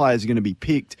 some players are going to be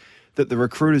picked that the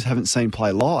recruiters haven't seen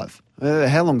play live.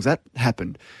 How long's that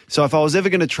happened? So if I was ever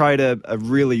going to trade a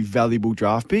really valuable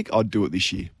draft pick, I'd do it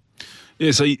this year.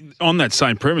 Yeah, so on that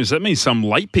same premise, that means some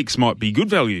late picks might be good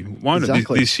value, won't it?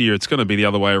 This year it's going to be the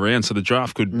other way around, so the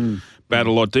draft could bat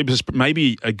a lot deeper. It's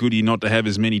maybe a goodie not to have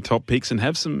as many top picks and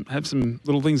have some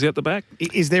little things out the back.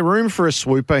 Is there room for a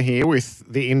swooper here with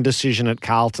the indecision at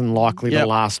Carlton likely to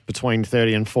last between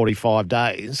 30 and 45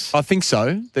 days? I think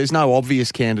so. There's no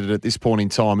obvious candidate at this point in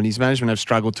time, and his management have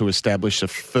struggled to establish a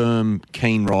firm,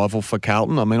 keen rival for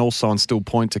Carlton. I mean, all signs still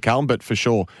point to Carlton, but for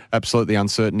sure, absolutely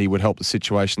uncertainty would help the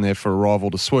situation there for a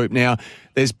rival to swoop. Now,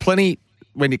 there's plenty...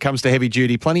 when it comes to heavy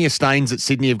duty, plenty of stains that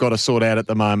Sydney have got to sort out at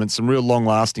the moment, some real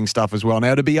long-lasting stuff as well.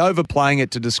 Now, to be overplaying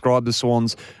it to describe the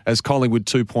Swans as Collingwood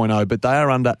 2.0, but they are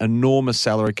under enormous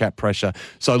salary cap pressure.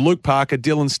 So Luke Parker,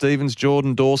 Dylan Stephens,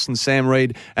 Jordan Dawson, Sam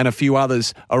Reid and a few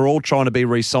others are all trying to be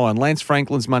re-signed. Lance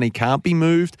Franklin's money can't be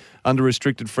moved under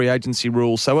restricted free agency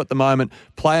rules. So at the moment,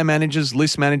 player managers,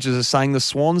 list managers are saying the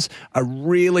Swans are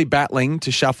really battling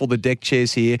to shuffle the deck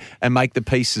chairs here and make the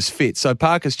pieces fit. So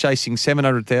Parker's chasing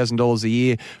 $700,000 a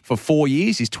year for 4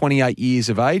 years. He's 28 years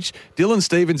of age. Dylan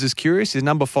Stephens is curious. His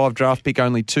number 5 draft pick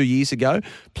only 2 years ago.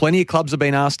 Plenty of clubs have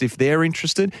been asked if they're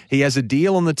interested. He has a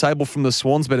deal on the table from the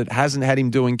Swans, but it hasn't had him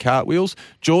doing cartwheels.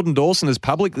 Jordan Dawson has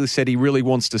publicly said he really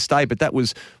wants to stay, but that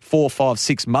was 4, 5,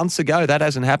 6 months ago. That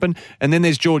hasn't happened. And then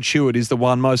there's George Hewitt is the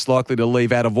one most likely to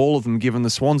leave out of all of them, given the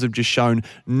Swans have just shown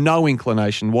no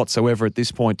inclination whatsoever at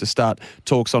this point to start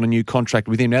talks on a new contract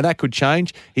with him. Now, that could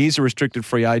change. He is a restricted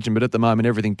free agent, but at the moment,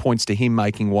 everything points to him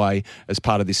making way as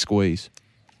part of this squeeze.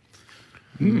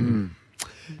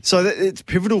 So it's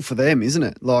pivotal for them, isn't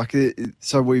it?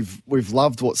 So we've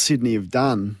loved what Sydney have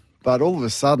done, but all of a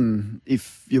sudden,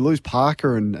 if you lose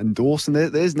Parker and Dawson,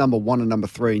 there's number 1 and number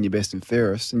 3 in your best and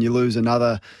fairest, and you lose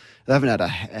another. They haven't had a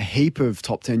heap of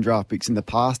top 10 draft picks in the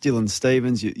past. Dylan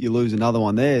Stephens, you lose another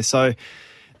one there. So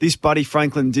this Buddy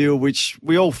Franklin deal, which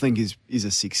we all think is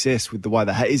a success with the way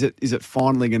is it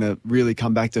finally going to really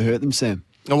come back to hurt them, Sam?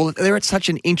 Well, they're at such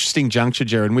an interesting juncture,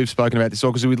 Jared, and we've spoken about this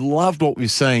all because we loved what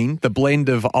we've seen, the blend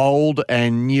of old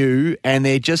and new, and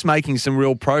they're just making some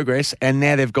real progress, and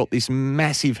now they've got this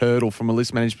massive hurdle from a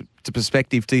list management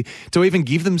perspective to even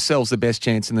give themselves the best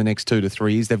chance in the next 2 to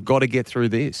 3 years. They've got to get through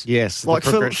this. Yes, the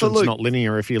progression's not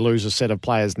linear if you lose a set of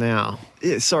players now.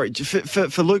 Yeah, sorry,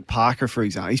 for Luke Parker, for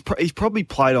example, he's probably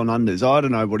played on unders. I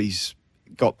don't know what he's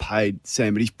got paid,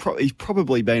 Sam, but he's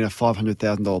probably been a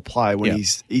 $500,000 player when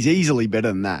he's easily better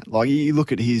than that. Like, you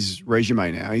look at his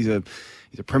resume now. He's a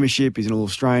premiership. He's an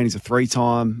All-Australian. He's a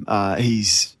 3-time.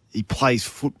 He plays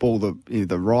football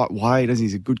the right way.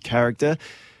 He's a good character.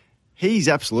 He's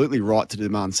absolutely right to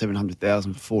demand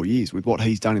 $700,000 for 4 years with what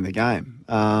he's done in the game.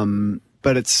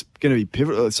 But it's going to be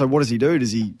pivotal. So what does he do?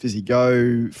 Does he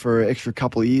go for an extra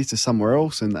couple of years to somewhere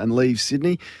else and leave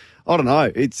Sydney? I don't know.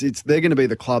 They're going to be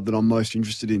the club that I'm most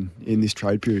interested in this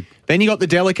trade period. Then you got the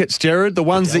delicates, Jared, the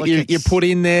ones that you put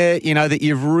in there, that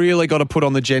you've really got to put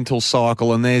on the gentle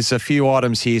cycle, and there's a few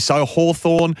items here. So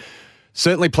Hawthorn,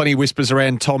 certainly plenty of whispers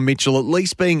around Tom Mitchell, at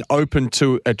least being open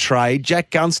to a trade. Jack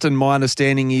Gunston, my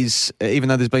understanding is, even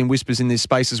though there's been whispers in this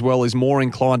space as well, is more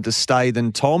inclined to stay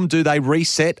than Tom. Do they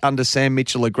reset under Sam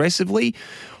Mitchell aggressively?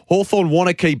 Hawthorn want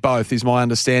to keep both, is my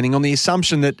understanding, on the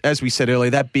assumption that, as we said earlier,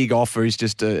 that big offer is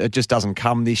just it just doesn't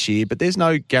come this year, but there's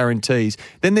no guarantees.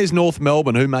 Then there's North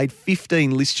Melbourne, who made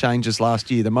 15 list changes last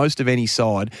year, the most of any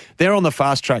side. They're on the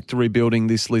fast track to rebuilding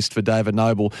this list for David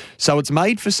Noble. So it's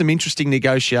made for some interesting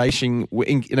negotiations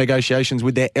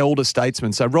with their elder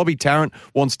statesmen. So Robbie Tarrant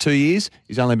wants 2 years.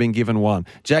 He's only been given 1.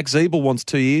 Jack Zeeble wants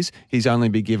 2 years. He's only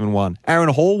been given 1. Aaron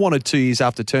Hall wanted 2 years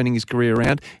after turning his career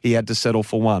around. He had to settle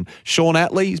for 1. Sean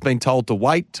Atley, been told to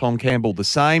wait. Tom Campbell the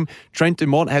same. Trent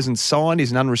Dumont hasn't signed. He's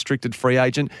an unrestricted free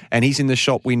agent and he's in the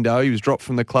shop window. He was dropped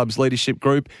from the club's leadership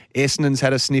group. Essendon's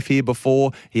had a sniff here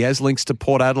before. He has links to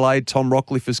Port Adelaide. Tom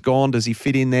Rockcliffe is gone. Does he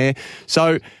fit in there?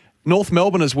 So North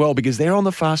Melbourne as well, because they're on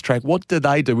the fast track. What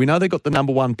do? We know they've got the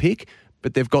number 1 pick,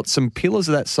 but they've got some pillars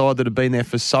of that side that have been there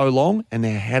for so long, and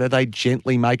now how do they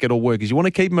gently make it all work? Because you want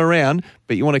to keep them around,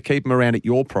 but you want to keep them around at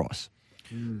your price.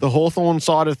 The Hawthorn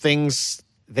side of things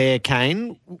there,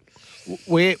 Kane,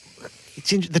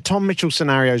 the Tom Mitchell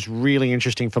scenario is really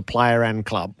interesting for player and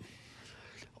club.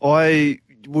 I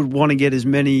would want to get as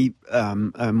many.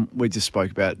 We just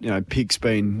spoke about picks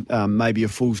being maybe a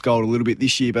fool's gold a little bit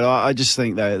this year, but I just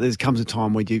think that there comes a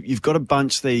time where you've got to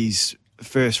bunch these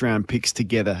first round picks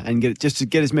together and get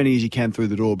as many as you can through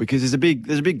the door, because there's a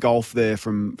big gulf there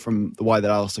from the way that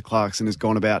Alistair Clarkson has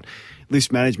gone about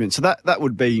list management. So that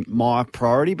would be my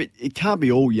priority, but it can't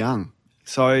be all young.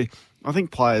 So I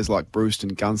think players like Bruce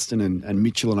and Gunston and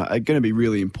Mitchell are going to be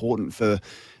really important for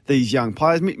these young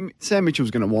players. Sam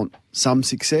Mitchell's going to want some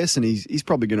success, and he's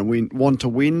probably going to want to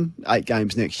win 8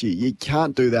 games next year. You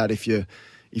can't do that if you're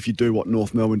if you do what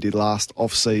North Melbourne did last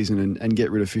off-season and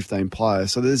get rid of 15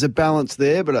 players. So there's a balance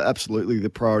there, but absolutely the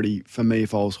priority for me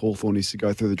if I was Hawthorn is to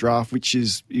go through the draft, which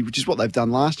is what they've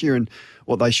done last year and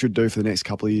what they should do for the next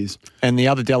couple of years. And the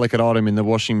other delicate item in the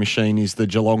washing machine is the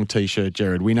Geelong T-shirt,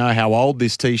 Jared. We know how old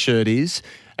this T-shirt is,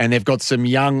 and they've got some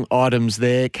young items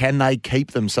there. Can they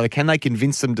keep them? So can they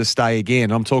convince them to stay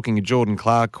again? I'm talking of Jordan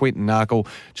Clark, Quinton Narkle,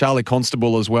 Charlie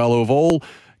Constable as well, who have all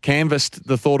canvassed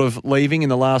the thought of leaving in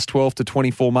the last 12 to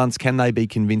 24 months. Can they be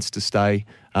convinced to stay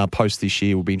post this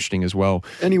year? Will be interesting as well.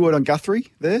 Any word on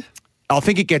Guthrie there? I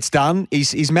think it gets done.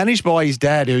 He's managed by his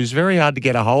dad, who's very hard to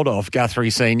get a hold of, Guthrie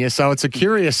Senior. So it's a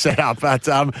curious setup, but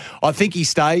I think he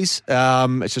stays.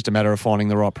 It's just a matter of finding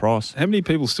the right price. How many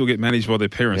people still get managed by their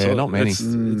parents? Yeah, not many.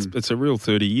 It's a real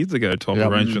 30 years ago type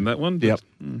arrangement, that one. Yep.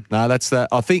 No, that's that.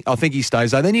 I think he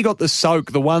stays. Though. Then you got the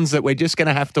soak, the ones that we're just going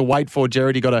to have to wait for,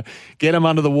 Jared. You got to get them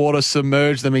under the water,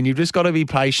 submerge them, and you've just got to be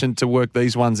patient to work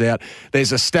these ones out.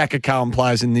 There's a stack of Carlton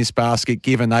players in this basket,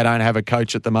 given they don't have a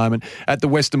coach at the moment. At the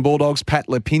Western Bulldogs, Pat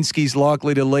Lipinski's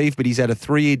likely to leave, but he's had a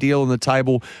 3-year deal on the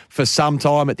table for some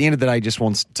time. At the end of the day, he just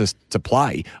wants to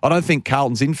play. I don't think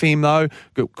Carlton's in for him, though.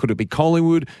 Could it be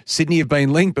Collingwood? Sydney have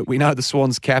been linked, but we know the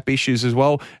Swans cap issues as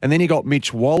well. And then you got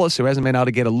Mitch Wallace, who hasn't been able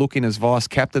to get a look in as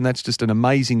vice-captain. That's just an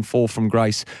amazing fall from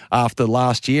grace after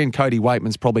last year, and Cody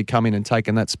Waitman's probably come in and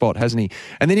taken that spot, hasn't he?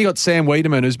 And then you got Sam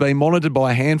Wiedemann, who's been monitored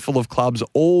by a handful of clubs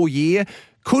all year.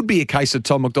 Could be a case of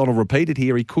Tom McDonald repeated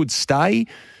here. He could stay.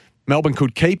 Melbourne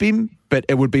could keep him, but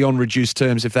it would be on reduced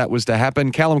terms if that was to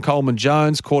happen. Callum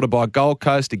Coleman-Jones, quarter by Gold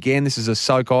Coast. Again, this is a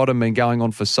soak item, been going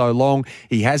on for so long.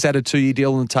 He has had a 2-year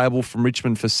deal on the table from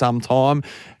Richmond for some time.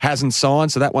 Hasn't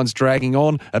signed, so that one's dragging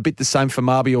on. A bit the same for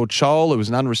Mabior Chol, who was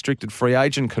an unrestricted free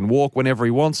agent, can walk whenever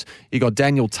he wants. You got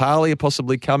Daniel Talia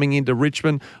possibly coming into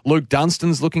Richmond. Luke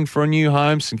Dunstan's looking for a new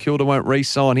home. St Kilda won't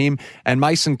re-sign him. And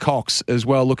Mason Cox as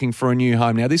well looking for a new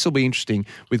home. Now, this will be interesting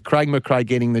with Craig McRae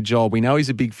getting the job. We know he's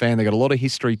a big fan. They've got a lot of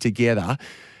history together.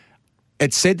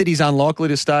 It's said that he's unlikely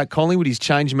to start Collingwood. He's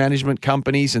changed management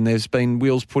companies and there's been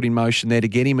wheels put in motion there to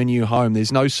get him a new home.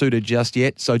 There's no suitor just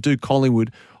yet. So do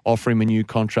Collingwood offer him a new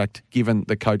contract given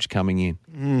the coach coming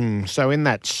in? So in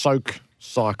that soak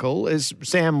cycle is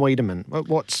Sam Wiedemann.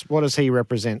 What does he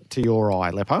represent to your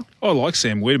eye, Lepo? I like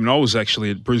Sam Wiedemann. I was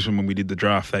actually at Brisbane when we did the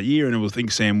draft that year, and I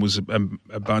think Sam was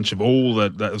a bunch of all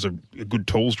that. That was a good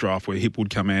tools draft where Hip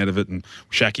would come out of it, and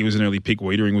Shaki was an early pick,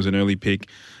 Wiedering was an early pick.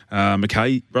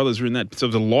 McKay brothers were in that. So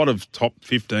there's a lot of top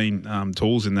 15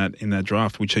 tools in that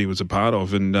draft, which he was a part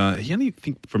of. And he only, I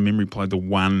think from memory, played the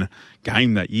one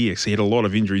game that year. So he had a lot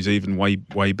of injuries even way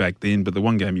back then. But the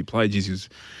one game he played, he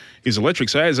was electric.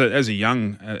 So as a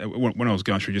young, when I was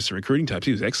going through just the recruiting tapes,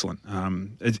 he was excellent.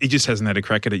 He just hasn't had a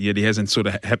crack at it yet. He hasn't sort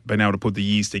of been able to put the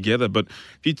years together. But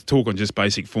if you talk on just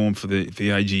basic form for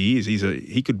the age he is,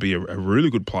 he could be a really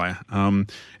good player.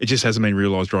 It just hasn't been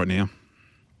realised right now.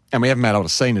 And we haven't been able to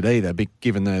see it either,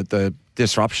 given the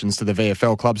disruptions to the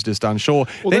VFL clubs just unsure.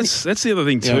 Well, that's the other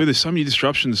thing too. Yeah. There's so many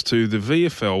disruptions to the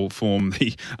VFL form,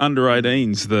 the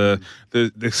under-18s,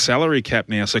 the salary cap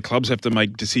now. So clubs have to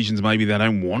make decisions maybe they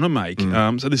don't want to make.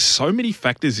 So there's so many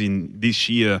factors in this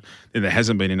year that there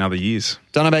hasn't been in other years.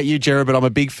 Don't know about you, Jared, but I'm a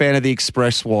big fan of the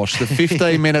express wash, the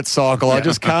 15-minute cycle. Yeah. I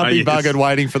just can't be buggered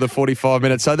waiting for the 45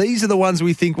 minutes. So these are the ones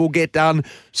we think will get done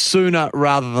sooner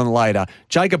rather than later.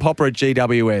 Jacob Hopper at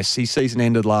GWS, his season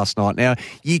ended last night. Now,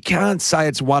 you can't say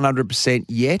it's 100%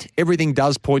 yet. Everything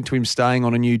does point to him staying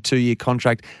on a new 2-year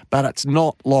contract, but it's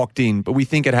not locked in. But we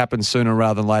think it happens sooner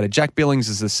rather than later. Jack Billings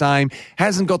is the same.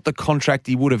 Hasn't got the contract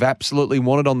he would have absolutely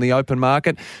wanted on the open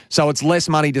market. So it's less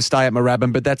money to stay at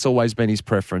Moorabbin, but that's always been his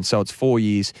preference. So it's 4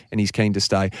 years and he's keen to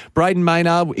stay. Braden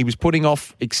Maynard, he was putting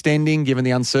off extending given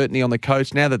the uncertainty on the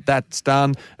coach. Now that that's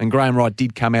done, and Graham Wright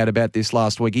did come out about this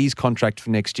last week, his contract for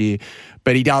next year,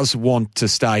 but he does want to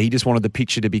stay. He just wanted the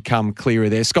picture to become clearer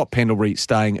there. Scott Pendlebury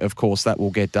staying, of course, that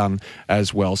will get done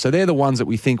as well. So they're the ones that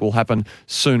we think will happen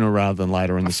sooner rather than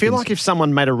later in the season. I feel like if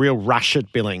someone made a real rush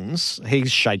at Billings, he's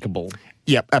shakeable.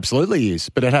 Yep, absolutely he is,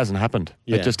 but it hasn't happened.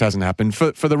 Yeah. It just hasn't happened.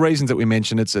 For the reasons that we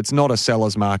mentioned, it's not a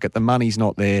seller's market. The money's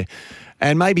not there.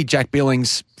 And maybe Jack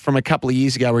Billings, from a couple of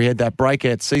years ago where he had that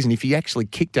breakout season, if he actually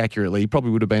kicked accurately, he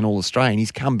probably would have been All-Australian.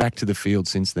 He's come back to the field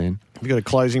since then. Have you got a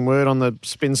closing word on the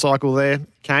spin cycle there,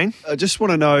 Kane? I just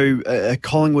want to know,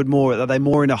 Collingwood are they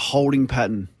more in a holding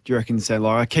pattern, do you reckon, Sam?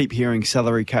 Like, I keep hearing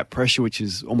salary cap pressure, which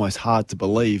is almost hard to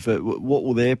believe. What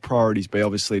will their priorities be?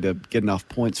 Obviously, to get enough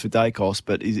points for Dacos,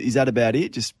 but is that about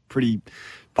it? Just pretty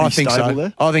I think so.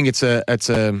 there? I think it's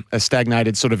a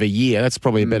stagnated sort of a year. That's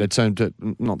probably a better term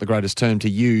not the greatest term to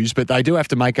use, but they do have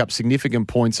to make up significant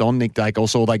points on Nick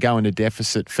Daicos or they go into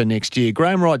deficit for next year.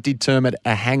 Graham Wright did term it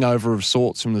a hangover of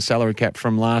sorts from the salary cap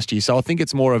from last year, so I think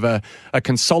it's more of a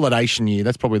consolidation year.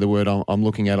 That's probably the word I'm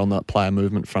looking at on that player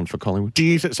movement front for Collingwood. Do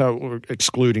you so we're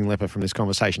excluding Lepper from this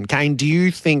conversation, Kane, do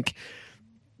you think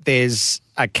there's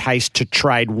a case to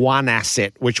trade one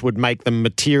asset which would make them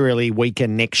materially weaker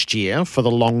next year for the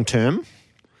long term?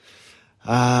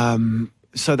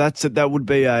 So that would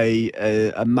be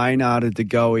a Maynard, a De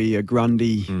Goey, a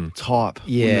Grundy type.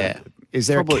 Yeah. Is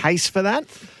there a case for that?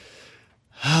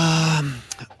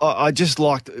 I just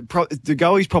liked De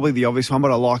Goey's probably the obvious one,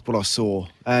 but I liked what I saw,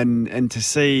 and to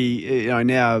see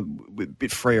now a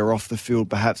bit freer off the field,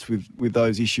 perhaps with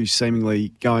those issues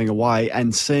seemingly going away,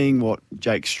 and seeing what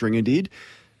Jake Stringer did.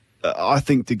 I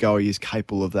think De Goey is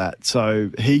capable of that, so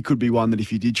he could be one that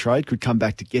if you did trade could come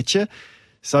back to get you.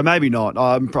 So maybe not.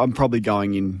 I'm probably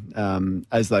going in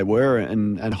as they were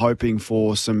and hoping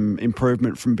for some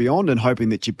improvement from beyond and hoping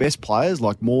that your best players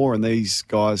like Moore and these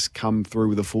guys come through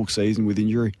with a full season with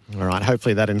injury. All right.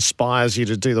 Hopefully that inspires you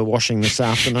to do the washing this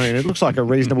afternoon. It looks like a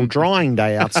reasonable drying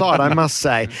day outside, I must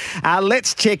say.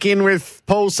 Let's check in with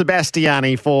Paul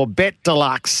Sebastiani for Bet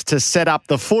Deluxe to set up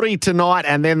the footy tonight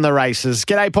and then the races.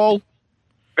 G'day, Paul.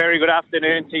 Very good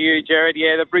afternoon to you, Jared.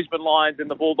 Yeah, the Brisbane Lions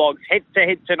and the Bulldogs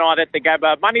head-to-head tonight at the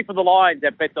Gabba. Money for the Lions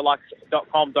at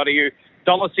betdeluxe.com.au.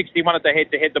 $1.61 at the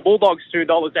head-to-head. The Bulldogs,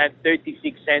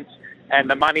 $2.36. And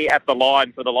the money at the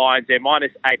line for the Lions, they're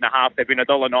minus 8.5. They've been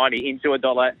 $1.90 into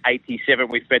 $1.87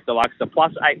 with Bet Deluxe. The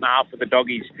plus 8.5 for the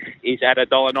Doggies is at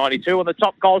 $1.92. On the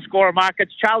top goal scorer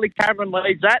markets, Charlie Cameron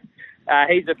leads that.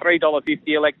 He's a $3.50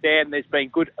 elect there, and there's been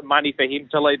good money for him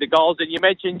to lead the goals. And you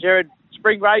mentioned, Jared,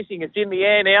 spring racing, it's in the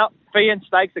air now. Fian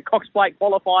Stakes, the Cox Plate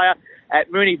qualifier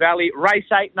at Moonee Valley. Race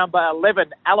 8, number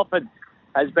 11, Elephant,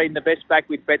 has been the best back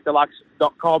with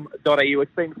betdeluxe.com.au.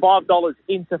 It's been $5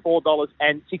 into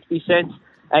 $4.60.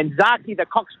 And Zaki, the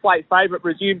Cox Plate favourite,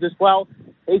 resumed as well.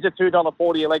 He's a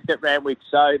 $2.40 elect at Randwick.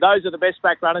 So those are the best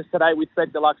back runners today with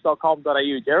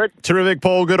betdeluxe.com.au. Jared? Terrific,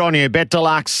 Paul. Good on you. Bet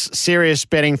Deluxe, serious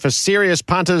betting for serious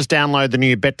punters. Download the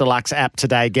new Bet Deluxe app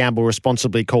today. Gamble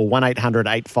responsibly. Call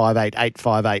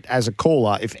 1-800-858-858. As a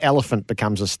caller, if Elephant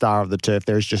becomes a star of the turf,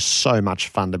 there is just so much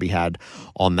fun to be had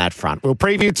on that front. We'll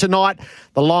preview tonight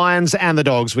the Lions and the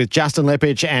Dogs with Justin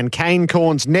Lepich and Kane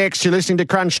Corns next. You're listening to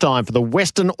Crunch Time for the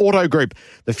Western Auto Group.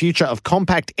 The future of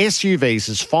compact SUVs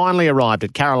has finally arrived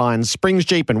at Caroline's Springs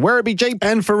Jeep and Werribee Jeep.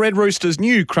 And for Red Rooster's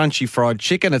new crunchy fried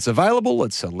chicken, it's available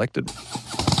at selected.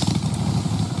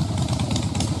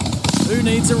 Who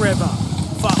needs a revver?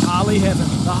 For Harley Heaven.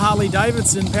 The Harley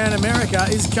Davidson Pan America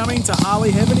is coming to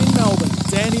Harley Heaven in Melbourne,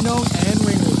 Dandenong and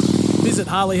Ringwood. Visit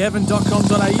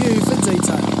harleyheaven.com.au for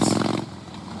details.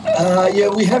 Yeah,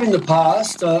 we have in the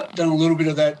past done a little bit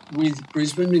of that with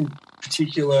Brisbane, in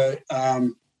particular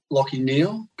Lachie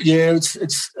Neale. Yeah,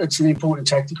 it's an important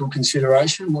tactical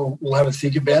consideration. We'll have a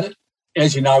think about it.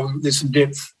 As you know, there's some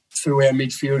depth through our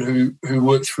midfield who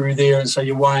work through there, and so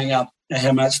you're weighing up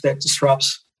how much that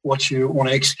disrupts what you want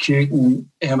to execute and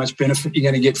how much benefit you're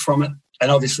going to get from it.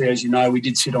 And obviously, as you know, we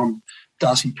did sit on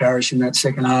Darcy Parish in that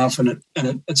second half, and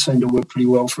it seemed to work pretty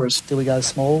well for us. Do we go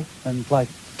small and play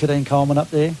Kadeem Coleman up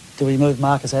there? Do we move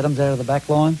Marcus Adams out of the back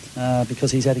line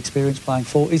because he's had experience playing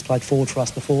forward? He's played forward for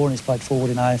us before, and he's played forward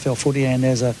in AFL footy, and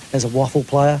as a waffle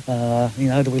player. Do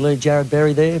we leave Jared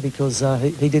Berry there because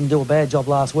he didn't do a bad job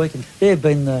last week? And they've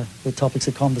been the topics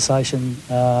of conversation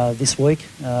this week,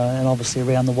 and obviously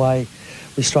around the way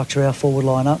we structure our forward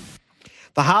line up.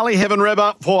 The Harley Heaven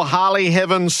Rev-Up for Harley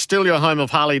Heaven, still your home of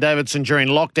Harley Davidson during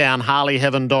lockdown,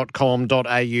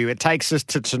 harleyheaven.com.au. It takes us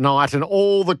to tonight and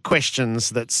all the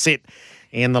questions that sit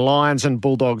in the Lions and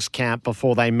Bulldogs camp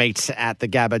before they meet at the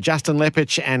Gabba. Justin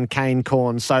Lepich and Kane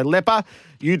Corn. So, Lepper,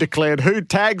 you declared who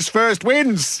tags first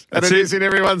wins, and it is in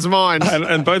everyone's mind.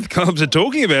 And both clubs are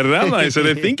talking about it, aren't they? So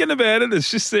they're thinking about it. It's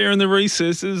just there in the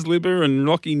recesses. Libba and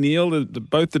Lachie Neale,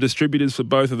 both the distributors for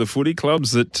both of the footy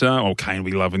clubs that, Kane will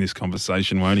be loving this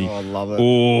conversation, won't he? Oh, I love it.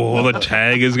 Oh, the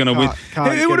tag is going to win.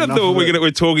 Who would have thought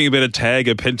we're talking about a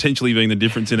tagger potentially being the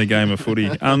difference in a game of footy?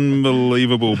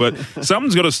 Unbelievable. But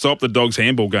something's got to stop the Dogs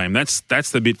handball game. That's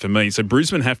the bit for me. So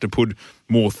Brisbane have to put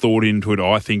more thought into it,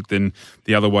 I think, than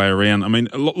the other way around. I mean,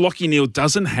 Lachie Neale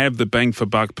doesn't have the bang for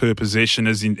buck per possession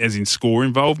as in score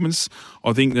involvements,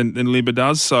 I think, than Libba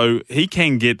does. So he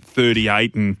can get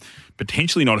 38 and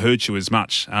potentially not hurt you as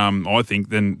much, I think,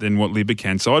 than what Libba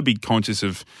can. So I'd be conscious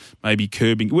of maybe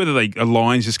curbing whether a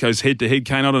Lions just goes head to head.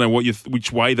 Kane, I don't know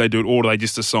which way they do it, or do they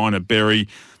just assign a Berry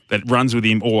that runs with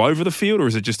him all over the field, or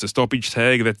is it just a stoppage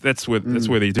tag? That's where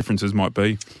the differences might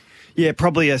be. Yeah,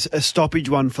 probably a stoppage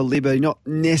one for Libba. Not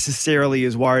necessarily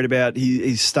as worried about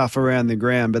his stuff around the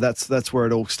ground, but that's where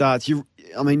it all starts.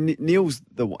 Neil's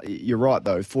you're right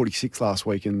though. 46 last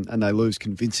week, and they lose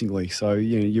convincingly. So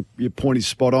your point is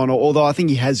spot on. Although I think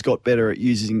he has got better at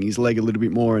using his leg a little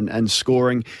bit more and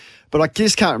scoring. But I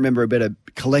just can't remember a better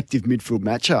collective midfield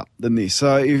matchup than this.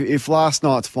 So if last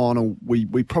night's final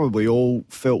we probably all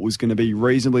felt was going to be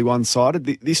reasonably one-sided,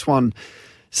 this one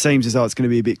seems as though it's going to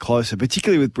be a bit closer,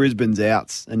 particularly with Brisbane's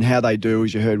outs and how they do,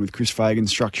 as you heard, with Chris Fagan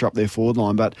structure up their forward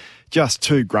line. But just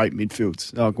two great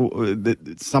midfields.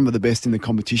 Some of the best in the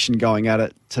competition going at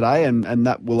it today, and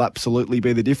that will absolutely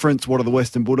be the difference. What do the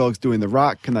Western Bulldogs do in the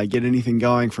ruck? Can they get anything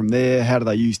going from there? How do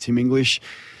they use Tim English?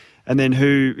 And then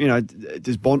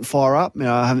does Bont fire up?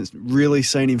 I haven't really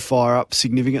seen him fire up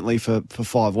significantly for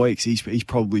 5 weeks. He's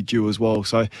probably due as well.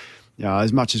 So,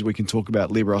 as much as we can talk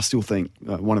about Libba, I still think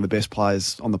one of the best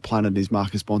players on the planet is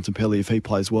Marcus Bontempelli. If he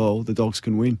plays well, the Dogs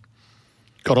can win.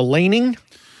 Got a leaning?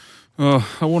 Oh,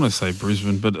 I want to say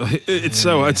Brisbane, but it's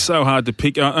so hard to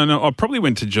pick. And I probably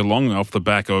went to Geelong off the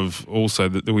back of also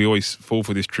that we always fall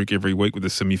for this trick every week with the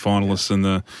semi-finalists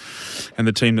and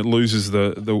the team that loses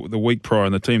the week prior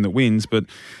and the team that wins. But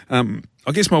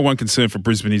I guess my one concern for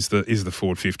Brisbane is the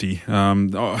forward 50.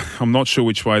 I'm not sure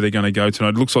which way they're going to go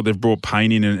tonight. It looks like they've brought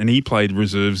Payne in, and he played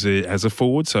reserves there as a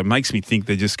forward, so it makes me think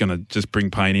they're just going to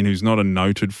bring Payne in, who's not a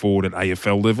noted forward at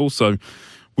AFL level. So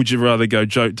would you rather go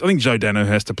Joe? I think Joe Dano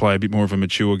has to play a bit more of a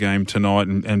mature game tonight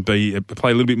and play a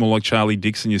little bit more like Charlie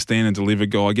Dixon. You stand and deliver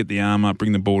guy, get the arm up,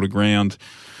 bring the ball to ground,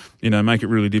 make it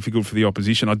really difficult for the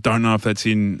opposition. I don't know if that's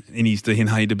in his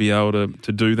DNA to be able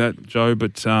to do that, Joe,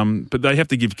 but they have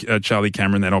to give Charlie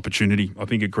Cameron that opportunity, I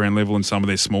think, at ground level and some of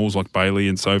their smalls like Bailey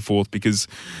and so forth, because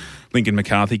Lincoln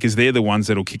McCarthy, because they're the ones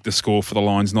that'll kick the score for the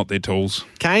Lions, not their tools.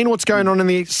 Kane, what's going on in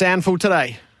the Sandful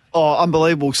today? Oh,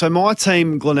 unbelievable. So my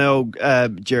team, Glenelg,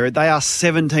 Jared, they are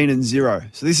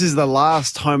 17-0. So this is the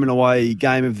last home and away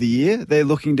game of the year. They're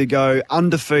looking to go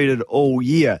undefeated all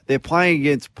year. They're playing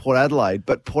against Port Adelaide,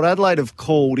 but Port Adelaide have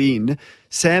called in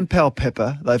Sam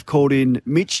Powell-Pepper, they've called in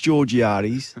Mitch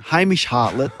Georgiades, Hamish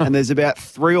Hartlett, and there's about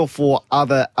 3 or 4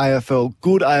 other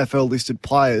good AFL-listed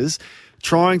players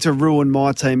trying to ruin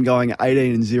my team going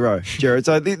 18-0, Jared.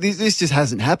 So this just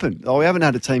hasn't happened. We haven't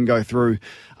had a team go through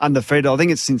undefeated. I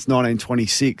think it's since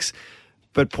 1926.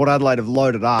 But Port Adelaide have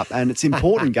loaded up, and it's an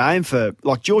important game for,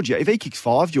 like, Georgia. If he kicks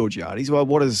 5 Georgiades, well,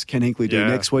 what does Ken Hinkley do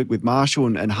next week with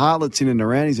Marshall and Hartlett's in and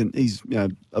around? He's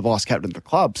a vice-captain of the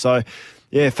club. So,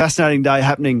 yeah, fascinating day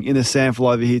happening in the Sandful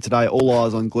over here today. All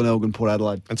eyes on Glenelg and Port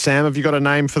Adelaide. And Sam, have you got a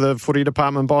name for the footy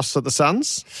department boss at the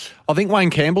Suns? I think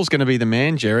Wayne Campbell's going to be the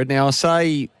man, Jared. Now, I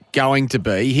say going to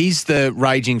be. He's the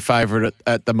raging favourite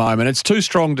at the moment. It's too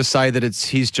strong to say that it's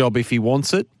his job if he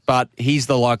wants it, but he's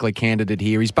the likely candidate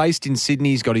here. He's based in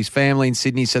Sydney. He's got his family in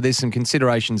Sydney, so there's some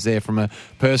considerations there from a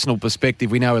personal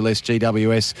perspective. We know he left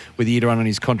GWS with a year to run on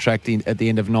his contract at the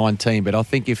end of 19, but I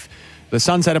think if the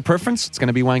Suns had a preference, it's going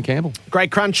to be Wayne Campbell.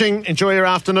 Great crunching. Enjoy your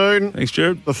afternoon. Thanks,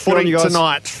 Jared. The footy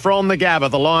tonight from the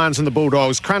Gabba, the Lions and the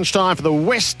Bulldogs. Crunch time for the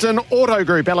Western Auto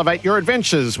Group. Elevate your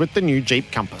adventures with the new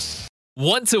Jeep Compass.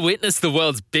 Want to witness the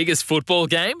world's biggest football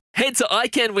game? Head to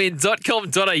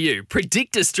iCanWin.com.au,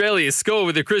 predict Australia's score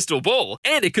with a crystal ball,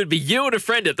 and it could be you and a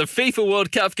friend at the FIFA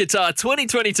World Cup Qatar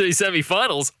 2022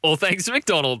 semi-finals, all thanks to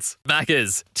McDonald's.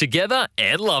 Maccas, together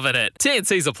and loving it.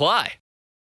 TNCs apply.